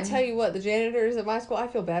 I tell you what, the janitors at my school, I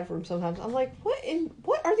feel bad for them sometimes. I'm like,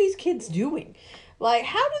 what are these kids doing? Like,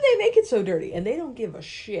 how do they make it so dirty? And they don't give a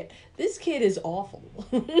shit. This kid is awful.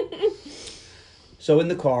 So in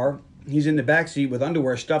the car, he's in the back seat with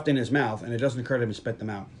underwear stuffed in his mouth, and it doesn't occur to him to spit them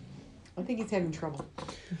out. I think he's having trouble.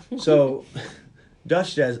 So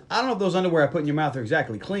Dutch says, "I don't know if those underwear I put in your mouth are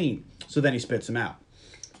exactly clean." So then he spits them out,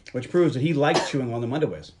 which proves that he likes chewing on them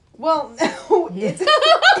underwears. Well, no, it's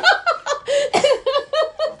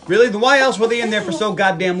Really? Then why else were they in there for so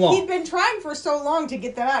goddamn he'd long? been trying for so long to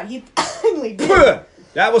get them out. He finally did.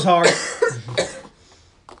 That was hard.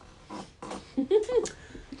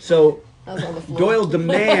 So I was on the floor. Doyle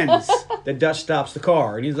demands that Dutch stops the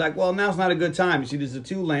car. And he's like, "Well, now's not a good time. You see, there's a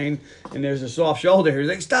 2-lane and there's a soft shoulder here." He's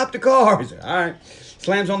like, "Stop the car." He's like, "All right."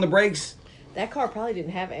 Slams on the brakes. That car probably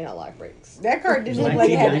didn't have anti-lock brakes. That car didn't look like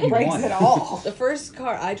it had 1991. brakes at all. The first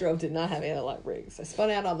car I drove did not have anti-lock brakes. I spun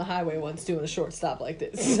out on the highway once doing a short stop like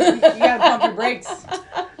this. You gotta pump your brakes.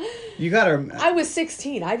 You gotta. I was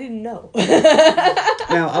 16. I didn't know.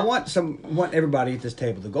 Now, I want everybody at this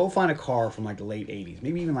table to go find a car from like the late 80s,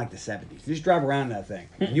 maybe even like the 70s. Just drive around that thing.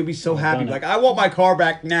 You'll be so happy. done it. Like, I want my car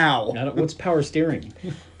back now. What's power steering?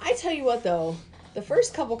 I tell you what, though, the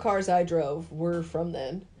first couple cars I drove were from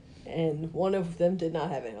then, and one of them did not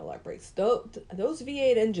have anti-lock brakes. Those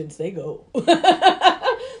V8 engines, they go.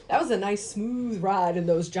 That was a nice, smooth ride in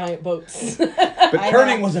those giant boats. But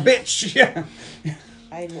turning was a bitch. Yeah.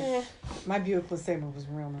 My Buick LeSabre was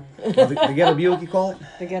real nice. The ghetto Buick, you call it?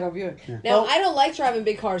 The ghetto Buick. Now, I don't like driving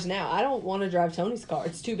big cars now. I don't want to drive Tony's car.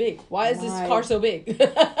 It's too big. Why is this My- car so big?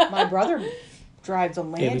 My brother drives a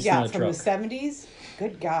land it's not yacht a from the truck. 70s.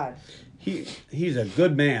 Good God. He's a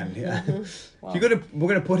good man. Yeah. Wow. We're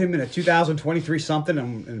gonna put him in a 2023 something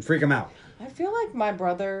and freak him out. I feel like my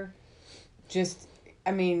brother just,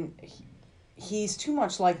 I mean, he's too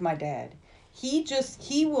much like my dad. He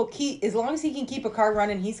will keep, as long as he can keep a car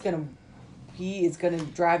running, he is going to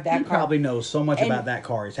drive that He car. probably knows so much And- about that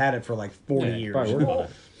car. He's had it for like 40 Yeah, years. probably work on it.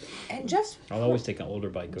 And Jeff's I'll always take an older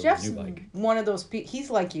bike over Jeff's a new bike. one of those people. He's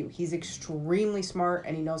like you. He's extremely smart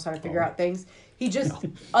and he knows how to figure Oh. out things. He just,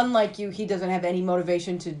 unlike you, he doesn't have any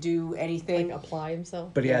motivation to do anything. Like, apply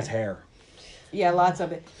himself. But he has hair. Yeah, lots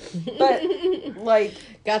of it. But like,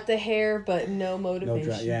 Got the hair, but no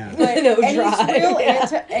motivation. yeah. but, No and drive. he's real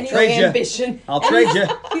Yeah. and No Trade ya. ambition. I'll trade you.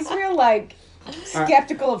 he's real like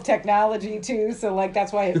skeptical of technology too. So like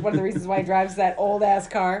that's why one of the reasons why he drives that old ass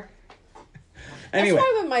car. Anyway, That's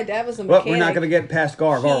why when my dad was a well, mechanic, we're not going to get past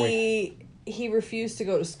Garv, are we? he refused to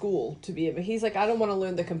go to school to be a. He's like, I don't want to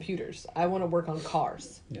learn the computers. I want to work on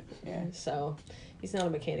cars. Yeah. So he's not a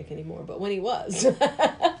mechanic anymore. But when he was,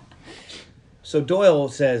 So Doyle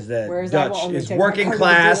says that Whereas I will Dutch only is take my working car to the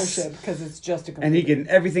class, dealership because it's just a and he computer.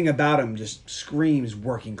 can everything about him just screams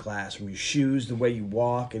working class. From your shoes, the way you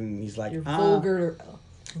walk, and he's like, your ah. vulgar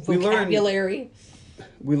We learned- vocabulary.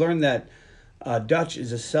 We learned that Dutch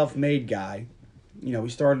is a self-made guy. You know, he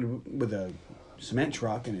started with a cement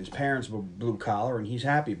truck, and his parents were blue collar, and he's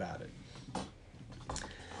happy about it.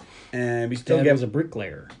 And we still Dad get was a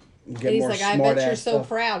bricklayer. And he's more like, I smart bet you're ass so stuff.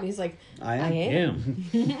 proud. He's like, I I am.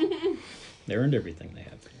 am. They earned everything they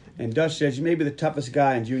have. And Dutch says, "You may be the toughest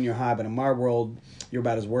guy in junior high, but in my world, you're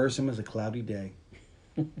about as worrisome as a cloudy day."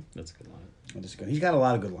 That's a good line. Well, this is good. He's got a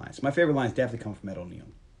lot of good lines. My favorite lines definitely come from Ed O'Neill.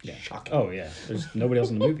 Yeah. Shocking. Oh yeah. There's nobody else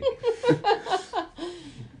in the movie.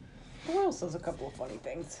 Who else has a couple of funny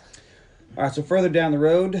things? All right, so further down the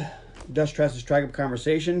road, Dutch tries to strike up a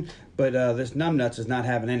conversation, but this numbnuts is not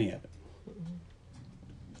having any of it.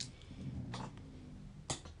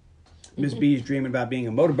 Miss B is dreaming about being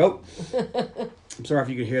a motorboat. I'm sorry if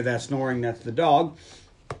you could hear that snoring. That's the dog.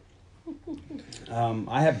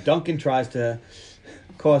 I have Duncan tries to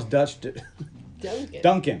cause Dutch to...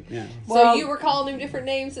 Duncan, yeah. So Well- you were calling him different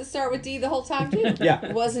names that start with D the whole time too? Yeah.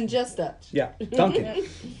 It wasn't just Dutch. Yeah, Duncan.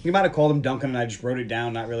 You might have called him Duncan and I just wrote it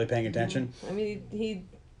down, not really paying attention. I mean, he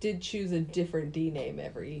did choose a different D name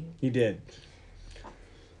every... He did.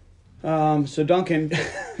 So Duncan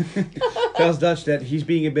tells Dutch that he's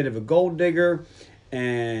being a bit of a gold digger,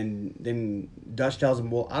 and then Dutch tells him,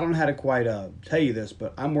 well, I don't know how to quite tell you this,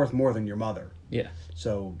 but I'm worth more than your mother. Yeah.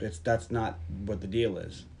 So that's not what the deal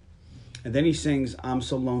is. And then he sings, I'm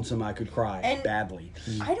so lonesome I could cry And- badly.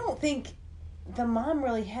 I don't think the mom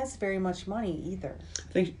really has very much money either.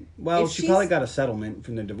 I think, well, If she she's- probably got a settlement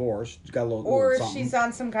from the divorce. She's got a little, Or little if something. she's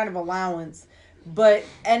on some kind of allowance. But,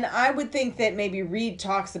 and I would think that maybe Reed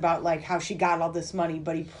talks about like how she got all this money,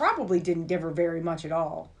 but he probably didn't give her very much at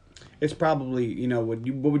all. It's probably, what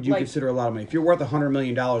would you Like- consider a lot of money? If you're worth $100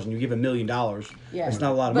 million and you give $1 million, Yeah. it's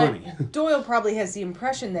not a lot of But money. Doyle probably has the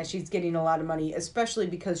impression that she's getting a lot of money, especially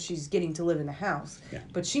because she's getting to live in the house. Yeah.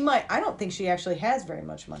 But I don't think she actually has very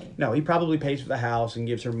much money. No, he probably pays for the house and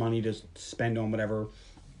gives her money to spend on whatever,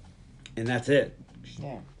 and that's it.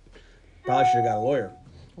 Yeah. Probably should have got a lawyer.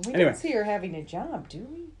 We Anyway. don't see her having a job, do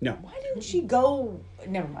we? No. Why didn't she go?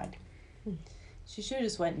 Never mind. She should have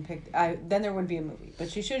just went and picked. Then there wouldn't be a movie.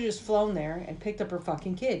 But she should have just flown there and picked up her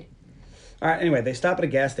fucking kid. All right. Anyway, they stop at a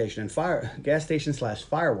gas station /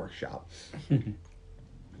 fireworks shop.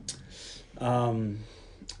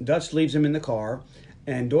 Dutch leaves him in the car,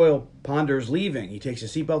 and Doyle ponders leaving. He takes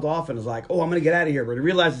his seatbelt off and is like, "Oh, I'm gonna get out of here," but he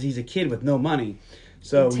realizes he's a kid with no money,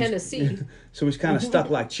 so In Tennessee. so he's kind of stuck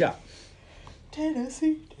like Chuck.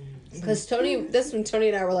 Tennessee. Because that's when Tony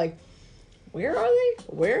and I were like, where are they?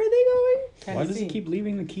 Where are they going? Why does he Tennessee. keep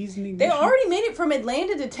leaving the keys in the They ignition? already made it from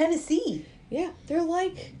Atlanta to Tennessee. Yeah, they're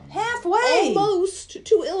like Halfway. almost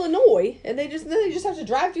to Illinois, and they just have to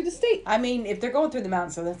drive through the state. I mean, if they're going through the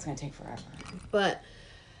mountains, so that's going to take forever. But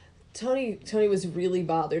Tony was really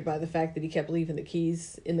bothered by the fact that he kept leaving the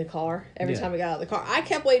keys in the car every Yeah. time I got out of the car. I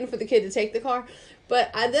kept waiting for the kid to take the car,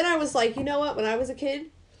 but then I was like, you know what? When I was a kid,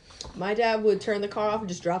 my dad would turn the car off and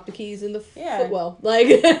just drop the keys in the Yeah. footwell. Like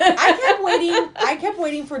I kept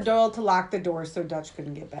waiting for Doyle to lock the door so Dutch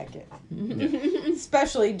couldn't get back in.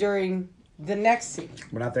 Especially during the next scene.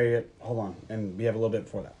 We're not there yet. Hold on, and we have a little bit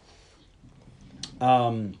before that.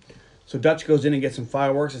 So Dutch goes in and gets some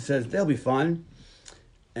fireworks and says they'll be fun.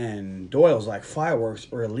 And Doyle's like, fireworks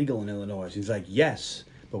are illegal in Illinois. He's like, yes,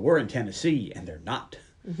 but we're in Tennessee and they're not.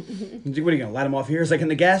 He's like, what are you gonna let them off here? It's like in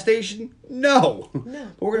the gas station? No.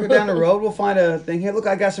 But we're gonna go down the road. We'll find a thing here. Look,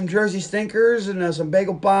 I got some Jersey stinkers and some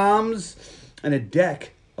bagel bombs and a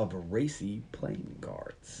deck of racy playing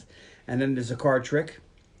cards. And then there's a card trick.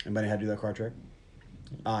 Anybody know how to do that card trick?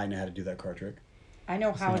 I know how to do that card trick. I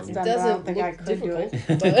know how it's it done, but I don't doesn't think I look could do difficult.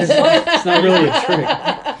 it. But It's not really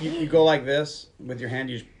a trick. You go like this with your hand.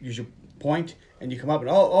 You use your point, and you come up and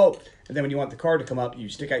oh, and then when you want the card to come up, you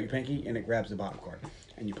stick out your pinky, and it grabs the bottom card,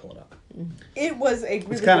 and you pull it up. It was a really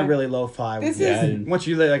It's kind of good- really lo-fi. This Yeah, is Once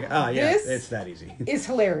you like, This- it's that easy. is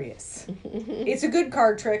hilarious. It's a good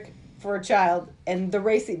card trick for a child, and the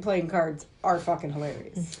racing playing cards are fucking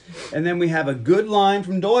hilarious. And then we have a good line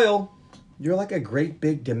from Doyle. You're like a great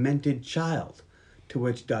big demented child. To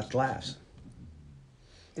which Dutch laughs.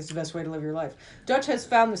 It's the best way to live your life. Dutch has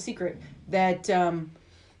found the secret that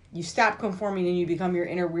you stop conforming and you become your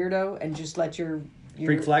inner weirdo and just let your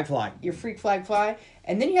Freak flag fly. your freak flag fly,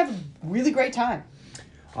 and then you have a really great time.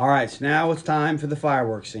 All right, so now it's time for the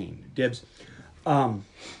fireworks scene. Dibs.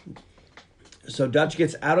 So Dutch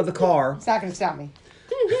gets out of the car It's not going to stop me.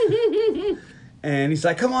 and he's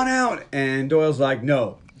like, "Come on out!" And Doyle's like,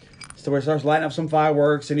 "No." So he starts lighting up some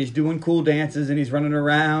fireworks and he's doing cool dances and he's running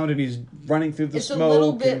around and he's running through the It's smoke. a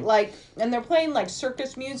little bit and, like, and they're playing like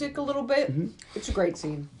circus music a little bit. It's a great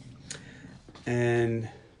scene. and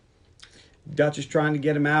Dutch is trying to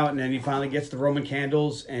get him out, and then he finally gets the Roman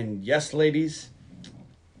candles. And yes, ladies,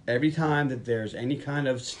 every time that there's any kind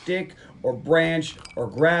of stick or branch or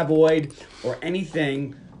graboid or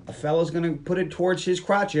anything, a fella's gonna put it towards his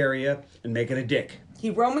crotch area and make it a dick. He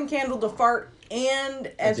Roman candled a fart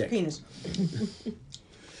and as a dick. penis.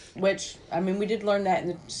 Which, I mean, we did learn that in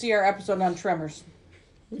the see our episode on Tremors.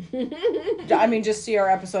 I mean, just see our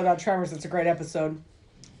episode on Tremors. It's a great episode.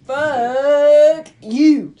 Fuck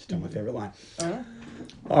you. Still my favorite line. Uh-huh.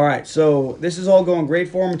 All right, so this is all going great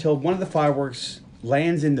for him until one of the fireworks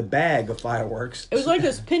lands in the bag of fireworks. It was like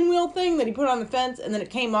this pinwheel thing that he put on the fence, and then it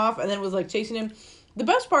came off, and then it was like chasing him. The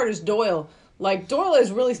best part is Doyle. Like, Doyle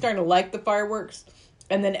is really starting to like the fireworks,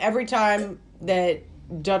 and then every time that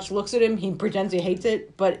Dutch looks at him, he pretends he hates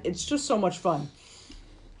it, but it's just so much fun.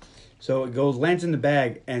 So it lands in the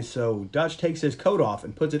bag, and so Dutch takes his coat off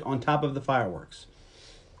and puts it on top of the fireworks.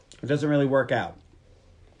 It doesn't really work out.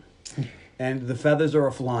 And the feathers are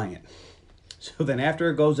flying. So then after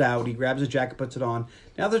it goes out, he grabs his jacket, puts it on.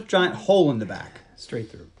 Now there's a giant hole in the back. Straight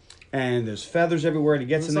through. And there's feathers everywhere, and he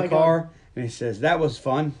gets in the car, and he says, that was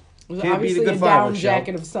fun. It was Can't obviously beat a a good down fireworks show.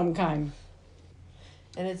 jacket of some kind.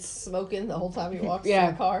 And it's smoking the whole time he walks Yeah.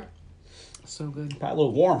 to the car. So good. Probably a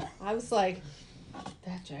little warm. I was like,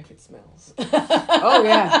 that jacket smells. Oh,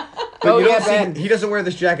 yeah. But Oh, you don't yeah, see, bad. he doesn't wear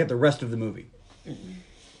this jacket the rest of the movie.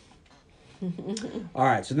 All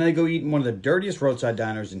right, so then they go eat in one of the dirtiest roadside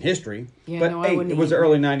diners in history. Yeah, but no, I hey, wouldn't it was eat the there.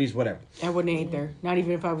 early 90s, whatever. I wouldn't eat there. Not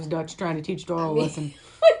even if I was Dutch trying to teach Doyle a lesson.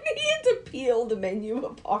 He had to peel the menu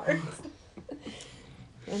apart.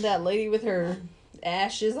 And that lady with her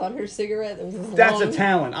ashes on her cigarette. That was this That's long... a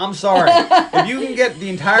talent. I'm sorry. If you can get the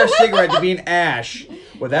entire cigarette to be an ash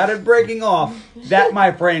without it breaking off, that,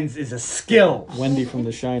 my friends, is a skill. Wendy from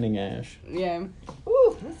The Shining Ash. Yeah.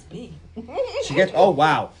 Ooh, that's me. She gets, oh,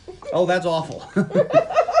 wow. Oh, that's awful.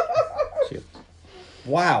 She-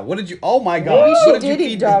 Wow. What did you, oh my God. Maybe What she you did eat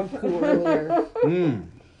feed dog poo earlier. Mm.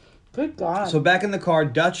 Good God. So back in the car,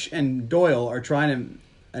 Dutch and Doyle are trying to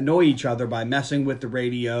annoy each other by messing with the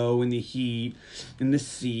radio and the heat and the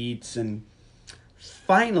seats, and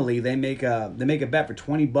finally they make a bet for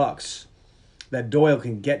 $20 that Doyle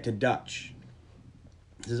can get to Dutch.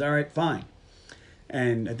 He says, "All right, fine."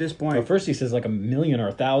 And at this point, At first he says like 1,000,000 or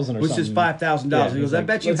 1,000 or which something. is $5,000. He goes, he's "I like,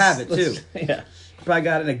 bet you let's- have it too. let's- Yeah. Probably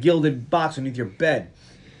got it in a gilded box underneath your bed."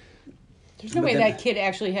 There's no But way then- that kid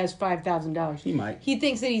actually has $5,000. He might. He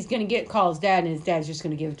thinks that he's going to call his dad, and his dad's just going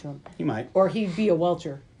to give it to him. He might. Or he'd be a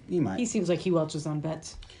welcher. He might. He seems like he welches on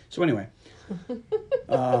bets. So anyway,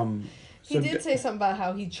 He did say something about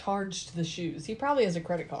how he charged the shoes. He probably has a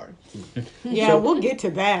credit card. Yeah, So- we'll get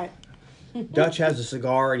to that. Dutch has a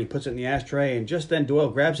cigar and he puts it in the ashtray, and just then Doyle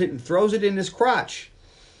grabs it and throws it in his crotch.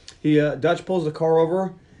 Dutch pulls the car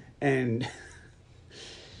over, and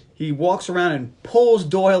he walks around and pulls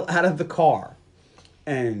Doyle out of the car.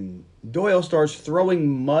 And Doyle starts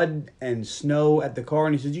throwing mud and snow at the car,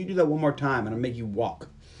 and he says, "You do that one more time, and I'll make you walk."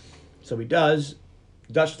 So he does.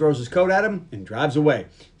 Dutch throws his coat at him and drives away.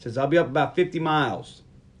 He says, "I'll be up about 50 miles."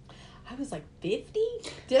 I was like, 50?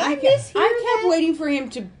 Did I mishear I kept that? waiting for him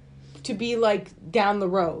to be like down the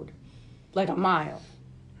road, like a mile.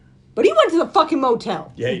 But he went to the fucking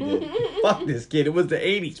motel. Yeah, he did. Fuck this kid. It was the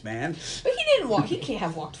 80s, man. But he didn't walk. He can't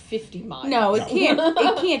have walked 50 miles. No, it can't.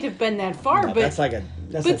 It can't have been that far. No, but that's like a.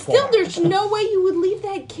 That's but like still, 4 hours. there's no way you would leave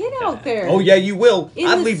that kid out there. Oh yeah, you will. In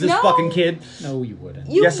I'd the leave this snow? fucking kid. No, you wouldn't.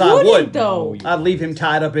 You Yes, I wouldn't, would. though. No, you- I'd leave him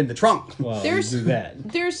tied up in the trunk. Well, There's- you do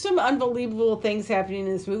that. There's some unbelievable things happening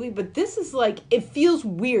in this movie, but this is like, it feels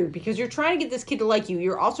weird because you're trying to get this kid to like you.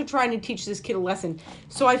 You're also trying to teach this kid a lesson.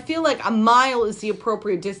 So I feel like a mile is the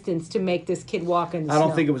appropriate distance to make this kid walk in the I don't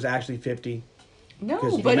snow. think it was actually 50. No,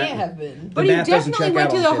 'cause but the Can't have been. But the he math doesn't definitely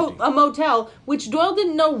check went out to on the 50. a motel, which Doyle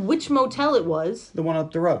didn't know which motel it was. The one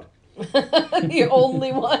up the road. The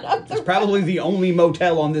only one. It's probably the only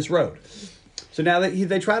motel on this road. So now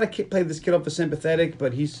they try to play this kid up as sympathetic,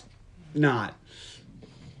 but he's not.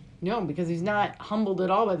 No, because he's not humbled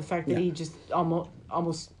at all by the fact that Yeah. he just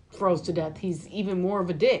almost froze to death. He's even more of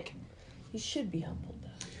a dick. He should be humbled, though.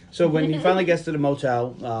 So when he finally gets to the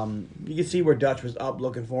motel, you can see where Dutch was up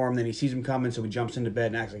looking for him. Then he sees him coming, so he jumps into bed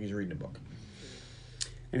and acts like he's reading a book.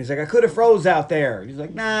 And he's like, "I could have froze out there." He's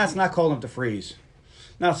like, "Nah, it's not cold enough to freeze.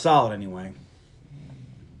 Not solid anyway."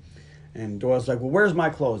 And Doyle's like, "Well, where's my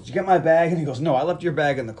clothes? Did you get my bag?" And he goes, "No, I left your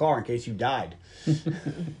bag in the car in case you died." He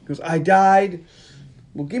goes, "I died?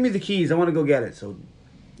 Well, give me the keys. I want to go get it." So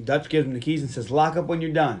Dutch gives him the keys and says, "Lock up when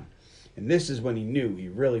you're done." And this is when he knew he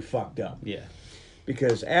really fucked up. Yeah.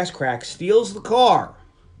 Because Ass Crack steals the car.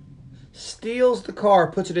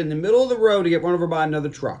 Puts it in the middle of the road to get run over by another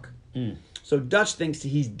truck. So Dutch thinks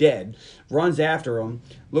he's dead, runs after him,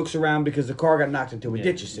 looks around because the car got knocked into a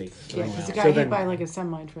ditch, you see. Yeah, because the guy So hit then- by like a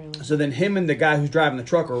semi-trailer. So then him and the guy who's driving the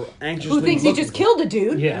truck are anxiously Who thinks he looking just for- killed a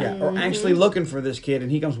dude? Yeah. Yeah, are anxiously looking for this kid,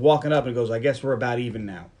 and he comes walking up and goes, "I guess we're about even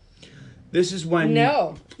now." This is when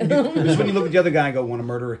No. this is when you look at the other guy and go, "Want to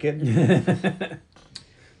murder a kid?"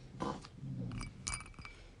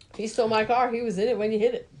 He stole my car. He was in it when you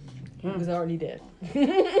hit it. He was already dead.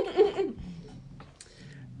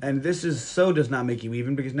 And this is so does not make you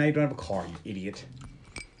even because now you don't have a car, you idiot.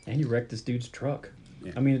 And you wrecked this dude's truck.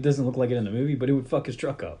 Yeah. I mean, it doesn't look like it in the movie, but it would fuck his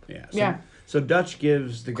truck up. Yeah. So, Yeah. So Dutch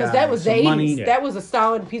gives the guy Because that was the some 80s. money. Yeah. That was a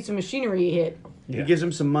solid piece of machinery he hit. He gives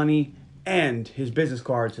him some money and his business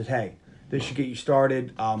card. Says, "Hey, this should get you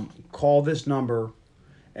started. Call this number,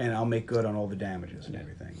 and I'll make good on all the damages and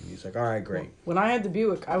everything. And he's like, all right, great. When I had the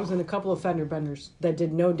Buick, I was in a couple of fender benders that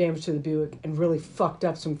did no damage to the Buick and really fucked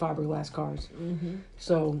up some fiberglass cars. Mm-hmm.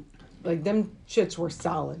 So, like, them shits were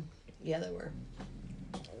solid. Yeah, they were.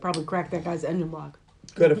 Probably cracked that guy's engine block.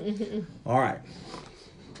 Could have. All right.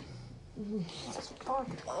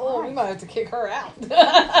 Oh, we might have to kick her out.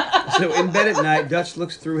 So in bed at night, Dutch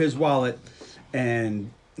looks through his wallet,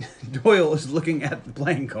 and Doyle is looking at the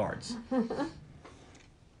playing cards.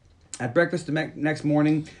 At breakfast the next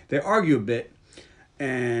morning, they argue a bit,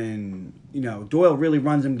 and Doyle really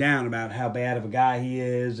runs him down about how bad of a guy he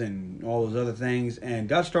is and all those other things. And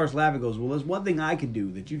Dutch starts laughing and goes, well, there's one thing I could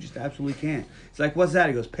do that you just absolutely can't. It's like, what's that?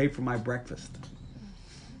 He goes, pay for my breakfast.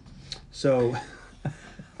 So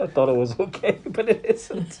I thought it was okay, but it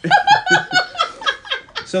isn't.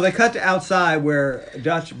 So they cut to outside where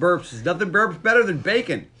Dutch burps. There's nothing burps better than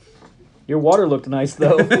bacon. Your water looked nice,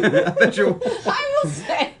 though. I bet you. I will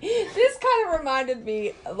say, this kind of reminded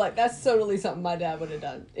me, like, that's totally something my dad would have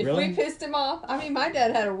done. If Really? we pissed him off, I mean, my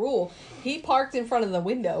dad had a rule. He parked in front of the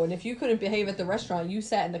window, and if you couldn't behave at the restaurant, you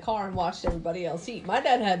sat in the car and watched everybody else eat. My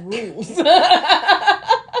dad had rules.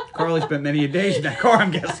 Carly spent many a days in that car,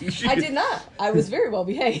 I'm guessing. I did not. I was very well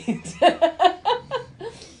behaved.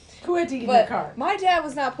 Who had to eat in the But car? my dad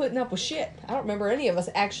was not putting up with shit. I don't remember any of us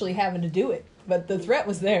actually having to do it. But the threat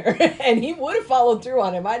was there, and he would have followed through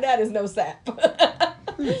on it. My dad is no sap. All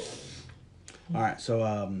right,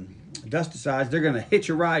 so Dutch decides they're going to hitch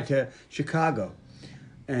a ride to Chicago.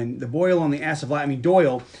 And the Boyle on the ass of life,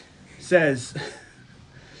 Doyle says,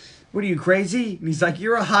 what are you, crazy? And he's like,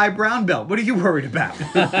 you're a high brown belt. What are you worried about?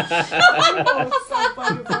 Oh, it's so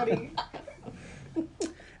fucking funny.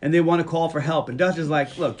 And they want to call for help. And Dutch is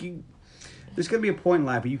like, look, there's going to be a point in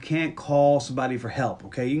life where you can't call somebody for help,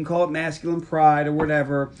 okay? You can call it masculine pride or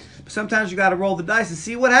whatever. But sometimes you got to roll the dice and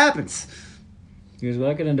see what happens. He goes, well,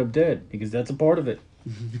 I could end up dead, because that's a part of it.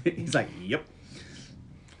 He's like, yep.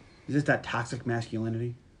 Is this that toxic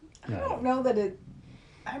masculinity? I don't know that it.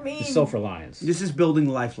 I mean, It's self-reliance. This is building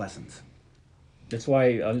life lessons. That's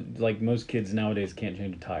why, like, most kids nowadays can't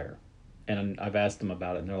change a tire. And I've asked them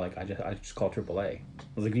about it, and they're like, I just call AAA. I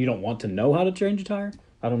was like, you don't want to know how to change a tire?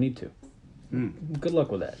 I don't need to. Good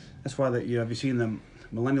luck with that. That's why have you seen the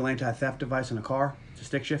millennial anti-theft device in a car? It's a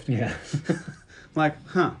stick shift. Yeah. I'm like,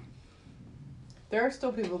 huh. there are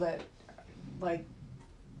still people that, like,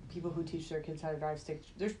 people who teach their kids how to drive stick.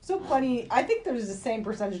 There's still plenty. I think there's the same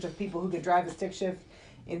percentage of people who could drive a stick shift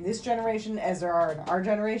in this generation as there are in our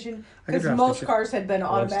generation, I could because drive most stick cars had been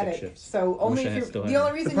love stick automatic. shifts. So only wish I if still you're had the only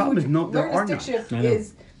them. reason The problem you is would there learn are a stick none. shift I know.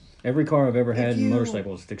 is Every car I've ever had If in you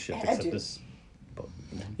motorcycle is stick shift, had except to- this.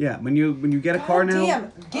 Yeah, when you get a car now.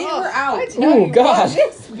 damn, get her out. I tell Oh, you God. what,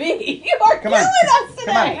 this be. You are Come on. killing us today.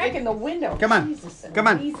 Come on. Back in the window. Come on. Jesus and Come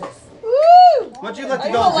on. Jesus. Woo! Why don't you let Are the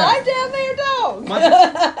you dogs alive out? down there, dog?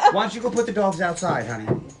 Why don't you go put the dogs outside, honey?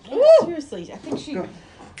 Seriously, I think she. Go.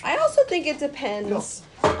 I also think it depends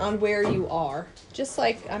on where you are. Just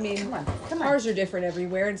like, I mean, Come on. cars are different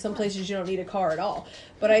everywhere. In some places, you don't need a car at all.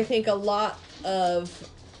 But I think a lot of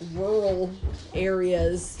rural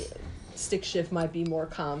areas, stick shift might be more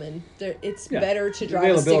common. It's Yeah. better to The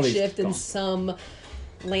drive a stick availability's shift in gone. some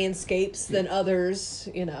landscapes than others,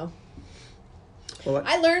 Well,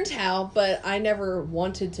 I learned how, but I never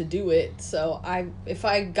wanted to do it. So if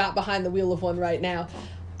I got behind the wheel of one right now,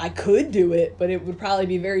 I could do it, but it would probably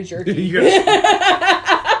be very jerky. you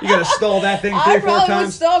gotta stall that thing I 3 or 4 probably would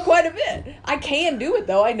times. stall quite a bit. I can do it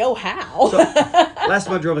though. I know how. Last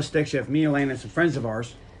time I drove a stick shift, me, Elaine, and some friends of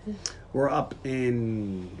ours were up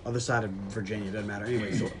in other side of Virginia. Doesn't matter.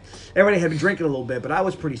 Anyway, so everybody had been drinking a little bit, but I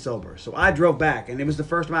was pretty sober. So I drove back, and it was the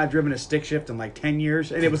first time I'd driven a stick shift in like 10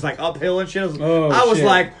 years, and it was like uphill and shit. I was shit.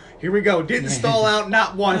 like, here we go. Didn't stall out,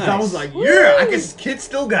 not once. I was like, yeah, I guess kid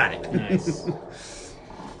still got it. Nice.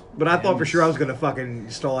 But I thought for sure I was gonna fucking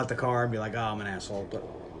stall out the car and be like, oh, I'm an asshole. But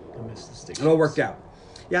I miss the stick it all worked out.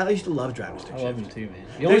 Yeah, I used to love driving a stick I shift. love them too, man.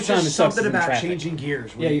 The only There's time it just sucks something is in about traffic. changing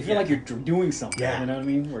gears. Yeah, you feel like you're doing something. Yeah. You know what I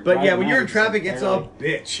mean? We're But yeah, driving when you're in around, traffic, just it's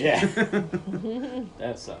barely- a bitch. Yeah.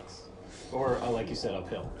 That sucks. Or, like you said,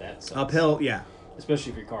 uphill. That sucks. Uphill, yeah.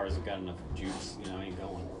 Especially if your car hasn't got enough juice, ain't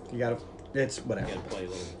going. You gotta, it's You whatever. gotta play a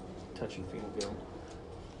little touch and feel go.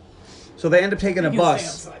 So they end up taking a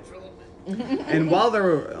bus. And while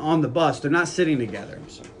they're on the bus, they're not sitting together.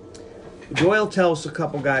 Doyle tells a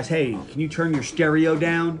couple guys, hey, can you turn your stereo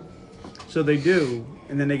down? So they do.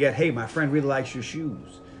 And then they get, hey, my friend really likes your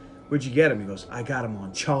shoes. Where'd you get them? He goes, I got them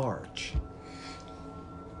on charge.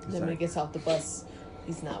 Then when he gets off the bus,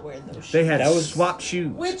 He's not wearing those shoes. They had That was- swapped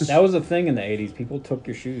shoes. Which- That was a thing in the 80s. People took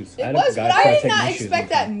your shoes. It had was, a guy but try I to did take not my shoes expect one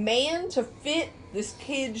that time. man to fit this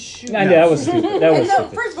kid's shoes. I know, that was stupid. That was And no,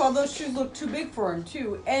 stupid. first of all, those shoes look too big for him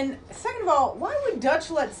too. And second of all, why would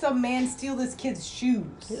Dutch let some man steal this kid's shoes?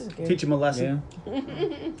 Teach them a lesson. Yeah.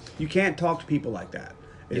 You can't talk to people like that.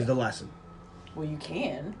 Is the lesson. Well, you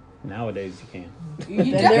can. Nowadays you can. You, Then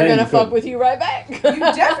de- they're you gonna fuck couldn't. with you right back. you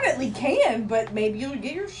definitely can, but maybe you'll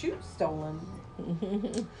get your shoes stolen.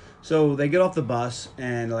 So they get off the bus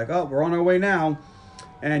and they're like, "Oh, we're on our way now."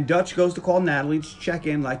 And Dutch goes to call Natalie to check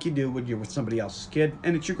in, like you do when you're with somebody else's kid,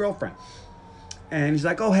 and it's your girlfriend. And he's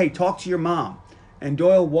like, "Oh, hey, talk to your mom." And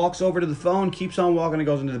Doyle walks over to the phone, keeps on walking, and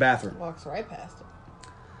goes into the bathroom. Walks right past him.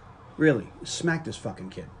 Really, smack this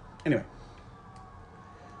fucking kid. Anyway,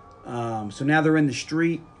 so now they're in the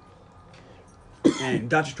street, and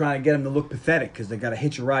Dutch is trying to get him to look pathetic because they got to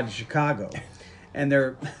hitch a ride to Chicago, and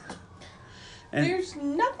they're. And There's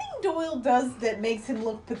nothing Doyle does that makes him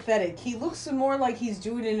look pathetic. He looks more like he's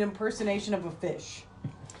doing an impersonation of a fish.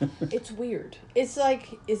 It's weird. It's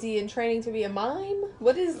like, is he in training to be a mime?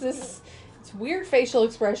 What is this? It's weird facial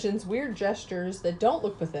expressions, weird gestures that don't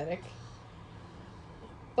look pathetic.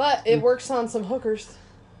 But it works on some hookers.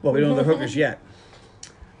 well, we don't know the hookers yet,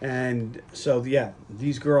 and so yeah,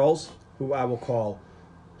 these girls who I will call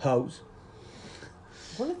hoes.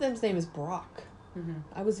 One of them's name is Brock.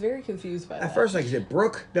 I was very confused by that. At first, like, is it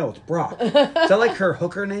Brooke? No, it's Brock. Is that like her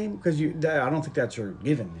hooker name? Because I don't think that's her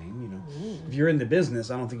given name. You know, if you're in the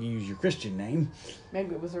business, I don't think you use your Christian name.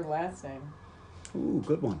 Maybe it was her last name. Ooh,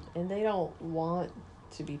 good one. And they don't want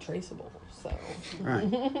to be traceable, so. All right.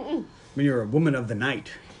 When you're a woman of the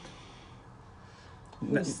night,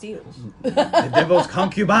 Who steals? the devil's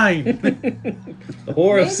concubine. The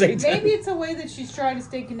whore of Maybe, Satan. maybe it's a way that she's trying to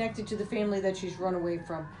stay connected to the family that she's run away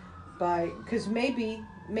from. Because maybe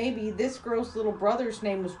this girl's little brother's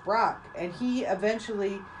name was Brock, and he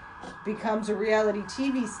eventually becomes a reality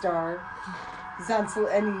TV star. He's on,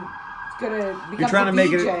 and he's gonna become You're trying to a make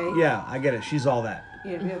VJ. it. Yeah, I get it. She's all that.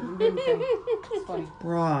 Yeah, okay. It's funny.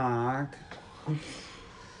 Brock.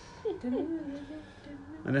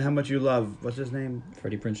 I know how much you love. What's his name?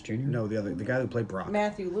 Freddie Prinze Jr.? No, the guy who played Brock.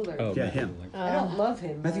 Matthew Lillard. Oh, Yeah, Matthew him. Lillard. I don't love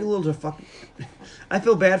him. Matthew but- Lillard's a fucking. I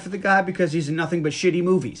feel bad for the guy because he's in nothing but shitty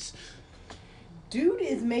movies. Dude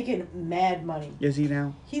is making mad money. Is he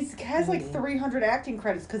now? He has like 300 acting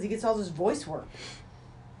credits because he gets all this voice work.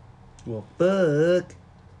 Well, fuck.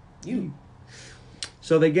 You.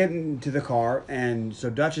 So they get into the car, and so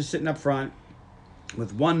Dutch is sitting up front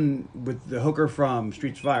with the hooker from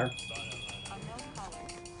Streets of Fire.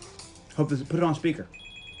 Hope this put it on speaker.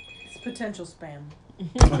 It's potential spam.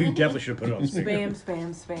 Oh, you definitely should have put it on speaker.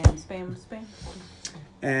 Spam.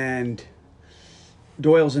 And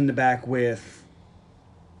Doyle's in the back with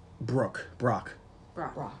Brock. Brock.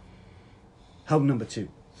 Hub number 2.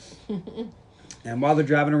 And while they're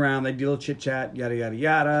driving around, they do a little chit chat, yada yada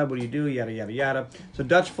yada. What do you do? Yada yada yada. So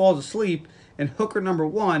Dutch falls asleep, and hooker number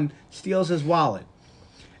 1 steals his wallet,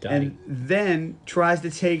 and then tries to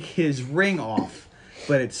take his ring off,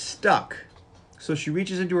 but it's stuck. So she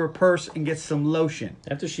reaches into her purse and gets some lotion.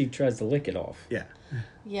 After she tries to lick it off. Yeah.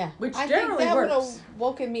 Yeah. Which I generally think that would works. have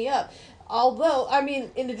woken me up. Although, I mean,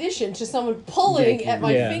 in addition to someone pulling at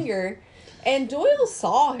my Yeah. finger, and Doyle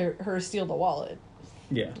saw her steal the wallet.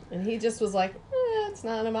 Yeah. And he just was like, it's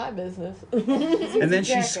none of my business. And then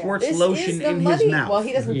she Jackass. squirts This is lotion the in money. his mouth. Well,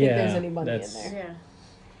 he doesn't think Yeah, there's any money in that's- there. Yeah.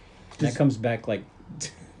 That comes back like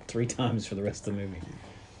 3 times for the rest of the movie.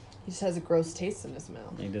 He just has a gross taste in his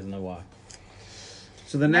mouth. He doesn't know why.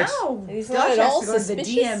 So the next No. And he's Dutch not at has all to go to the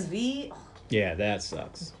suspicious. DMV. Yeah, that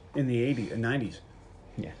sucks. in the 80s and 90s.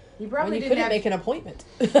 Yeah. He When probably you didn't couldn't have. make an appointment.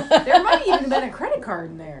 There might even have been a credit card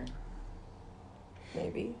in there.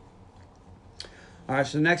 Maybe. All right,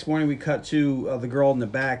 so the next morning we cut to the girl in the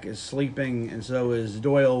back is sleeping, and so is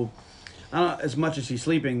Doyle. I don't know as much as he's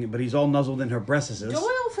sleeping, but he's all nuzzled in her breasts.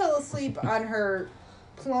 Doyle fell asleep on her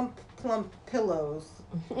plump pillows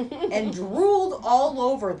and drooled all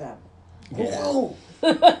over them. Yeah.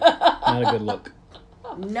 Not a good look.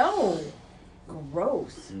 No.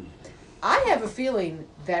 Gross. I have a feeling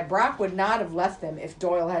that Brock would not have left them if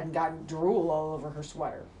Doyle hadn't gotten drool all over her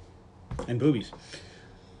sweater. And boobies.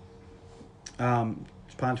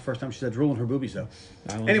 It's probably the first time she said drool in her boobies, though.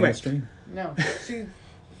 Islands Anyway. on the Stream. No. She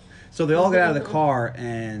So they all get out of the car,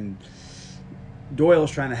 and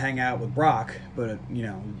Doyle's trying to hang out with Brock, but,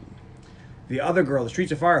 the other girl, the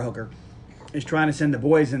Streets of Fire hooker, is trying to send the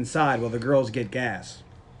boys inside while the girls get gas.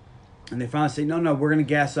 And they finally say, no, we're going to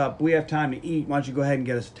gas up. We have time to eat. Why don't you go ahead and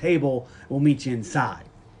get us a table? We'll meet you inside.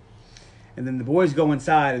 And then the boys go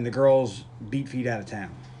inside, and the girls beat feet out of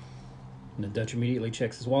town. And the Dutch immediately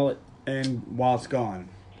checks his wallet. And while it's gone,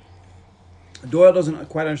 Doyle doesn't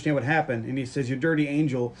quite understand what happened, and he says, "Your dirty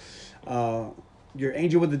angel, your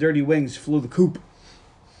angel with the dirty wings flew the coop."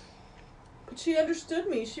 But she understood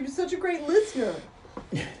me. She was such a great listener.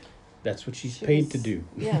 That's what she's paid to do.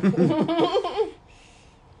 Yeah.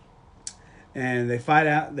 And they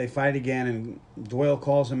fight again, and Doyle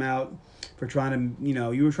calls him out for trying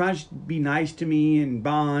to, you were trying to be nice to me and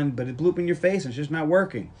bond, but it blew up in your face, and it's just not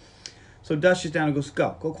working. So Dutch sits down and goes,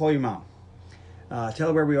 go call your mom. Tell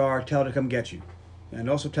her where we are, tell her to come get you. And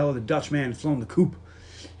also tell her the Dutch man has flown the coop.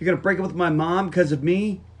 You're going to break up with my mom because of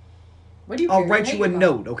me? What do you? I'll write you a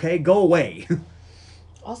note, okay? Go away.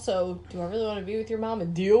 Also, do I really want to be with your mom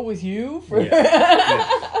and deal with you? For Yeah.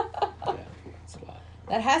 It's a lot.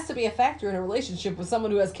 That has to be a factor in a relationship with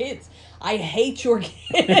someone who has kids. I hate your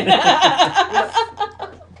kid. I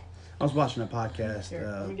was watching a podcast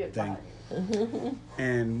Let me get thing, mine.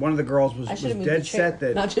 and one of the girls was I should have moved dead the chair, set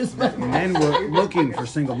that not just my men were looking for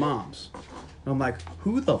single moms. And I'm like,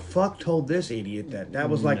 who the fuck told this idiot that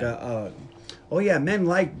was like oh yeah, men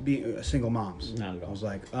like single moms. Not at all. I was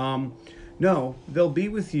like, no, they'll be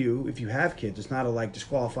with you if you have kids. It's not a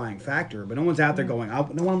disqualifying factor, but no one's out there going, no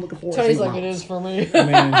one I'm looking for. Tony's single like, it moms. is for me. I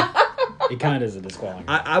mean, it kind of is a disqualifying.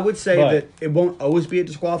 I would say But- that it won't always be a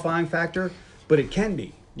disqualifying factor, but it can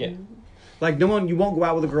be. Yeah. Like you won't go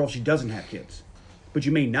out with a girl if she doesn't have kids, but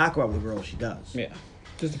you may not go out with a girl if she does. Yeah.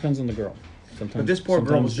 Just depends on the girl. Sometimes. But this poor girl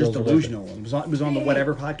sometimes was just girls are like delusional. It was on the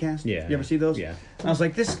Whatever podcast. Yeah. You ever see those? Yeah. And I was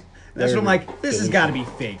like, this. That's They're what I'm like. This has got to be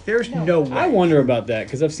fake. There's no way. that. I wonder about that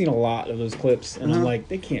because I've seen a lot of those clips, and I'm Uh-huh. like,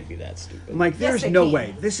 they can't be that stupid. I'm like, Yes, there's they no can.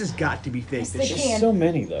 way. This has got to be fake. Yes, This they shit- can. So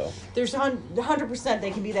many though. There's 100%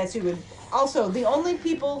 they can be that stupid. Also, the only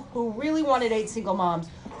people who really want to date single moms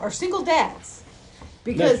are single dads.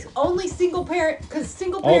 Because That's- only single parents the parents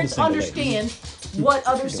single understand what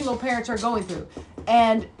other single parents are going through.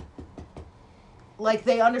 And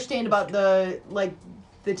they understand about the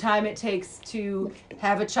time it takes to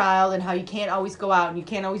have a child and how you can't always go out and you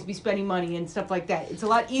can't always be spending money and stuff like that. It's a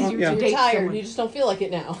lot easier yeah. to You're date tired. someone. You just don't feel like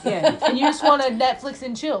it now. Yeah, and you just want to Netflix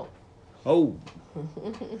and chill. Oh.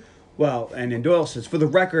 Well, and then Doyle says, for the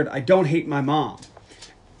record, I don't hate my mom.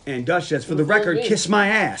 And Dutch says, for the Well, record, me. kiss my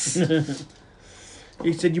ass.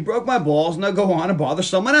 He said, you broke my balls, now go on and bother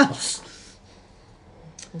someone else.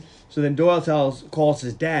 So then Doyle calls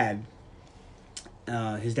his dad's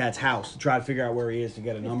house to try to figure out where he is to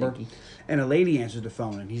get a number. And a lady answers the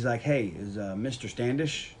phone, and he's like, hey, is Mr.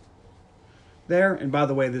 Standish there? And by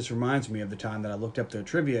the way, this reminds me of the time that I looked up the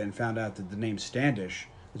trivia and found out that the name Standish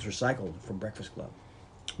is recycled from Breakfast Club.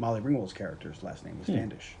 Molly Ringwald's character's last name was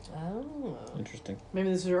Standish. Oh, Interesting. Maybe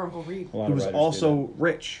this is her Uncle Reed. A lot He of was writers do also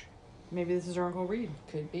rich. Maybe this is her Uncle Reed.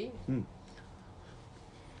 could be.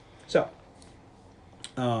 So,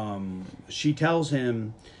 she tells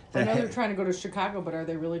him I that know they're trying to go to Chicago, but are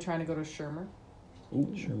they really trying to go to Shermer?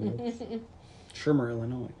 Shermer,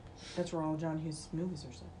 Illinois. That's where all John Hughes movies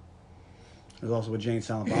are set. There's also what Jane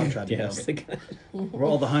Silent Bob tried to Yeah, I do. was thinking, Where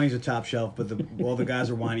all the honeys are top shelf, but all the guys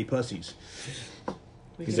are whiny pussies.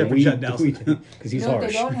 We Except can- for Judd Nelson. because he's You know what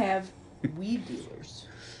harsh. they don't have? Weed dealers.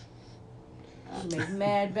 You make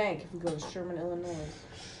mad bank if you go to Sherman, Illinois.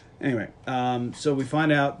 Anyway, so we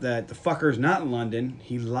find out that the fucker's not in London.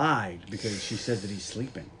 He lied because she said that he's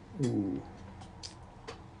sleeping. Ooh.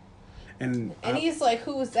 And And he's like,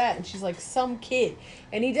 who was that? And she's like, some kid.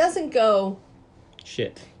 And he doesn't go,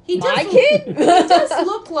 Shit. He my does, kid? He does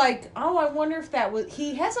look like, I wonder if that was...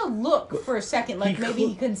 He has a look for a second, like He maybe cl-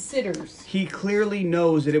 he considers. he clearly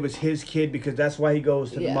knows that it was his kid because that's why he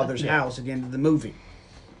goes to the Yeah. mother's Yeah. house at the end of the movie.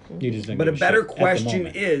 You just didn't But a give better shit at the question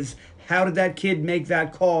moment. is, how did that kid make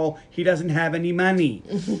that call? He doesn't have any money.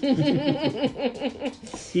 He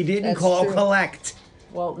didn't That's call true. collect.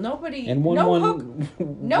 Well, nobody... And no hook,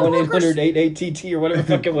 no 1-800-8ATT or whatever the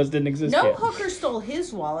fuck it was didn't exist no yet. hooker stole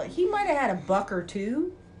his wallet. He might have had a buck or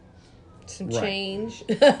two. some Right. change.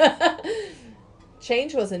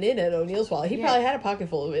 Change wasn't in at O'Neill's wallet. He Yeah. probably had a pocket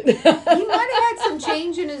full of it. He might have had some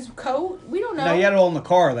change in his coat. We don't know. No, he had it all in the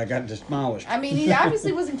car that got demolished. I mean, he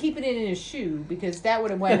obviously wasn't keeping it in his shoe because that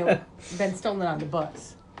would have been stolen on the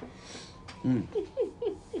bus.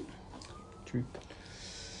 True.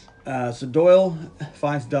 So Doyle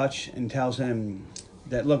finds Dutch and tells him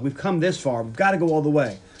that, look, we've come this far. We've got to go all the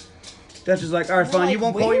way. Dutch is like, all right, fine. You Like,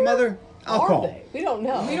 won't call your where mother? I'll Are call. they? We don't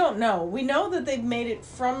know. We don't know. We know that they've made it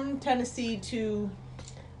from Tennessee to...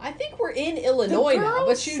 I think we're in Illinois now, girl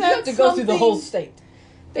but you do said have to go through the whole something- state.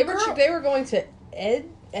 The They were girl- they were going to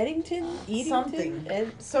Eddington, Something.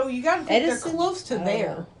 Ed, So you got to think Edison? they're close to I don't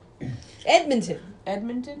there. know. Edmonton.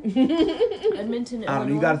 Edmonton? Edmonton, I don't know. You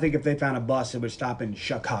Illinois. got to think if they found a bus, it would stop in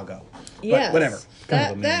Chicago. Yes. whatever.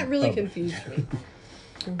 Kind of a That man. really Oh. confused me.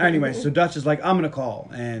 Anyway, so Dutch is like, I'm going to call.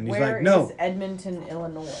 And he's Where like, no. is Edmonton,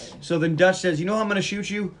 Illinois? So then Dutch says, you know how I'm going to shoot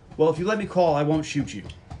you? Well, if you let me call, I won't shoot you.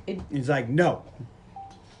 It- He's like, no.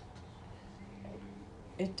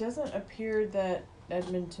 It doesn't appear that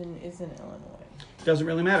Edmonton is in Illinois. Doesn't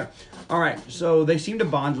really matter. All right, so they seem to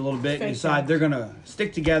bond a little bit and Fake decide fact. they're going to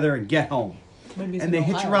stick together and get home. Maybe it's And in they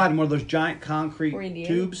hitch a Ohio. ride in one of those giant Or concrete Indiana.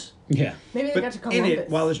 tubes. Yeah. Maybe they But got to in Columbus. it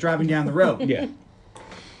while it's driving down the road. Yeah.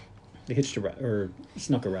 They hitched a ride, or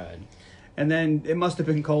snuck a ride. And then it must have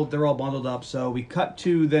been cold. They're all bundled up. So we cut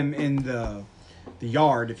to them in the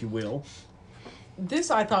yard, if you will.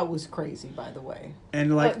 This I thought was crazy, by the way.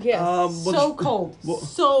 And like, yes. So cold. We'll,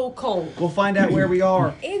 So cold. we'll find out where we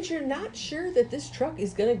are. And you're not sure that this truck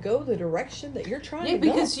is going to go the direction that you're trying Yeah, to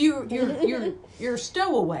go. because you're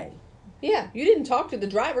stowaway. Yeah, you didn't talk to the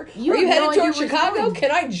driver. You Are you have no headed idea towards where you're Chicago? going.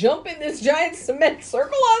 Can I jump in this giant cement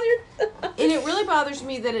circle on your... And it really bothers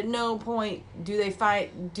me that at no point do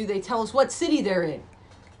they tell us what city they're in.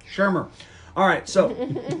 Shermer. All right, so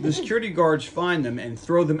the security guards find them and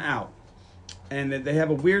throw them out. And they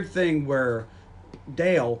have a weird thing where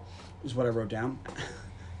Dale, is what I wrote down,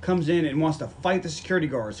 comes in and wants to fight the security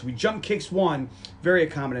guards. So he jump kicks one. Very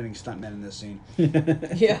accommodating stuntmen in this scene.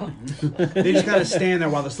 Yeah. They just kind of stand there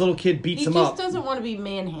while this little kid beats He them just up. doesn't want to be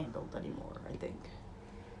manhandled anymore, I think.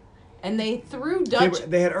 And they threw They, Dutch.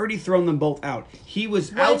 they had already thrown them both out. He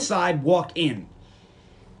was When- outside, walked in.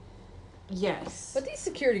 Yes. But these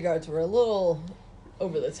security guards were a little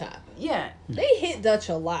over the top. Yeah. They hit Dutch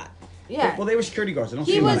a lot. Yeah. Well, they were security guards. I don't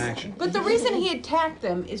see He them in was, action. but the reason he attacked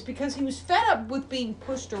them is because he was fed up with being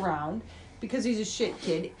pushed around because he's a shit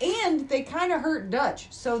kid, and they kind of hurt Dutch.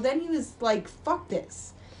 So then he was like, "Fuck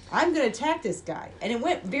this, I'm gonna attack this guy," and it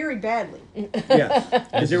went very badly. Yeah,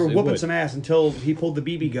 because they were It whooping would. some ass until he pulled the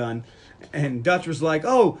BB gun, and Dutch was like,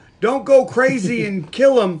 "Oh, don't go crazy and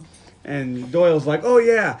kill him." And Doyle's like, "Oh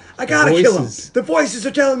yeah, I gotta kill him. voices. The voices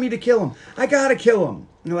are telling me to kill him. I gotta kill him."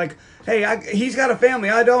 And they're like, "Hey, he's got a family.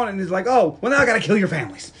 I don't." And he's like, "Oh, well now I gotta kill your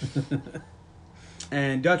families."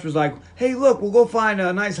 And Dutch was like, "Hey, look, we'll go find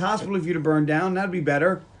a nice hospital for you to burn down. That'd be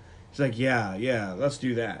better." He's like, "Yeah, let's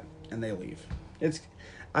do that." And they leave.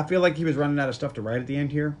 I feel like he was running out of stuff to write at the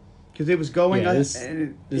end here because it was going Yeah,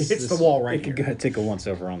 and it hits the wall right It here. could take a once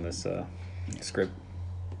over on this script.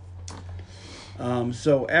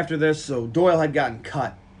 So after this, Doyle had gotten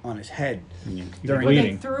cut on his head Yeah. During- Or they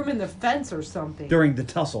Bleeding. threw him in the fence or something. during the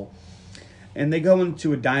tussle. And they go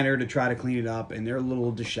into a diner to try to clean it up, and they're a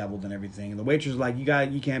little disheveled and everything. And the waitress is like, "You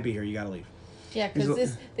can't be here. You gotta leave." Yeah, He's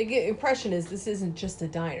because the impression is this isn't just a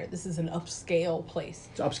diner. This is an upscale place.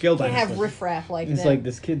 It's upscale You can't diner. have riffraff like It's that. like,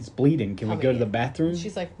 this kid's bleeding. Can we Coming go to the in. bathroom?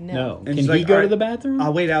 She's like, no. No. And Can she's he like, go "All to right, the bathroom?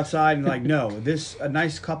 I'll wait outside. And like, no, a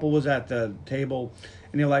nice couple was at the table,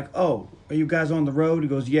 and they're like, "Oh, are you guys on the road?" He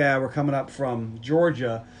goes, "Yeah, we're coming up from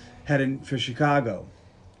Georgia, heading for Chicago."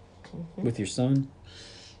 With your son?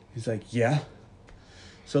 He's like, "Yeah."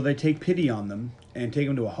 So they take pity on them and take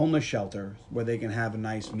them to a homeless shelter where they can have a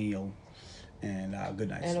nice meal and a good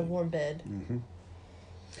night's And a sleep. warm bed.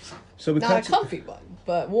 So we Not cut a comfy one,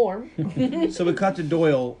 but warm. so we cut to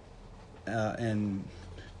Doyle and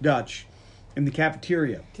Dutch in the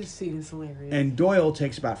cafeteria, This scene is hilarious. and Doyle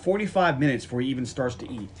takes about 45 minutes before he even starts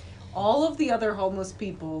to eat. all of the other homeless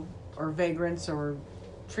people, or vagrants, or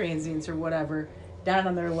transients, or whatever, down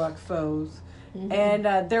on their luck, foes, and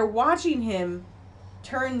they're watching him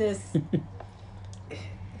turn this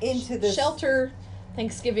into this Shelter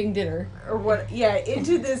Thanksgiving dinner. or what? Yeah,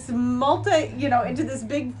 into this into this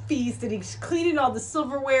big feast, and he's cleaning all the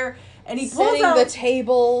silverware, and he pulls Setting out the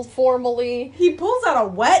table formally. he pulls out a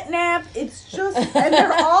wet nap. It's just, and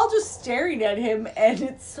they're all just staring at him, and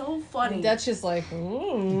it's so funny. Dutch is like,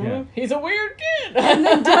 Yeah. he's a weird kid. And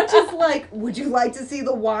then Dutch is like, "Would you like to see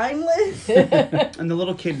the wine list?" And the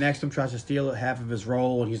little kid next to him tries to steal half of his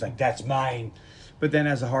roll, and he's like, "That's mine." But then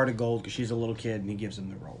has a heart of gold because she's a little kid, and he gives him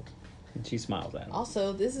the roll. And she smiles at him.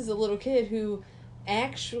 Also, this is a little kid who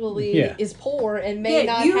actually Yeah. is poor and may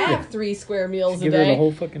Yeah, not you- have 3 square meals a Give her the day.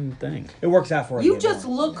 whole fucking thing. It works out for him. You yeah, just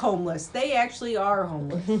don't. look homeless. They actually are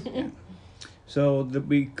homeless. So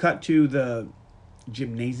we cut to the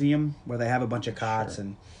gymnasium where they have a bunch of cots, Sure.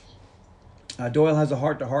 and Doyle has a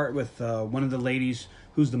heart-to-heart with one of the ladies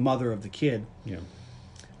who's the mother of the kid Yeah.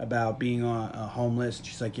 about being homeless.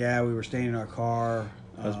 She's like, "Yeah, we were staying in our car.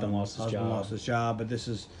 Husband lost his husband job. lost his job, but this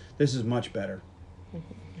is much better."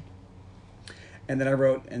 And then I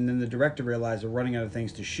wrote, and then the director realized they're running out of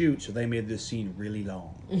things to shoot, so they made this scene really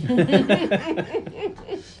long.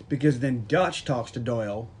 Because then Dutch talks to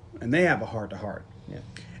Doyle, and they have a heart-to-heart. Yeah.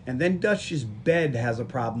 And then Dutch's bed has a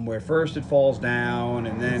problem where first it falls down,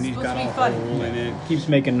 and then he's got a supposed to be hole funny. in it. Keeps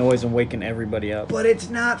making noise and waking everybody up. But it's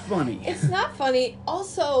not funny. It's not funny.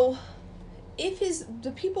 Also, if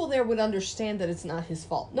the people there would understand that it's not his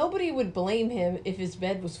fault. Nobody would blame him if his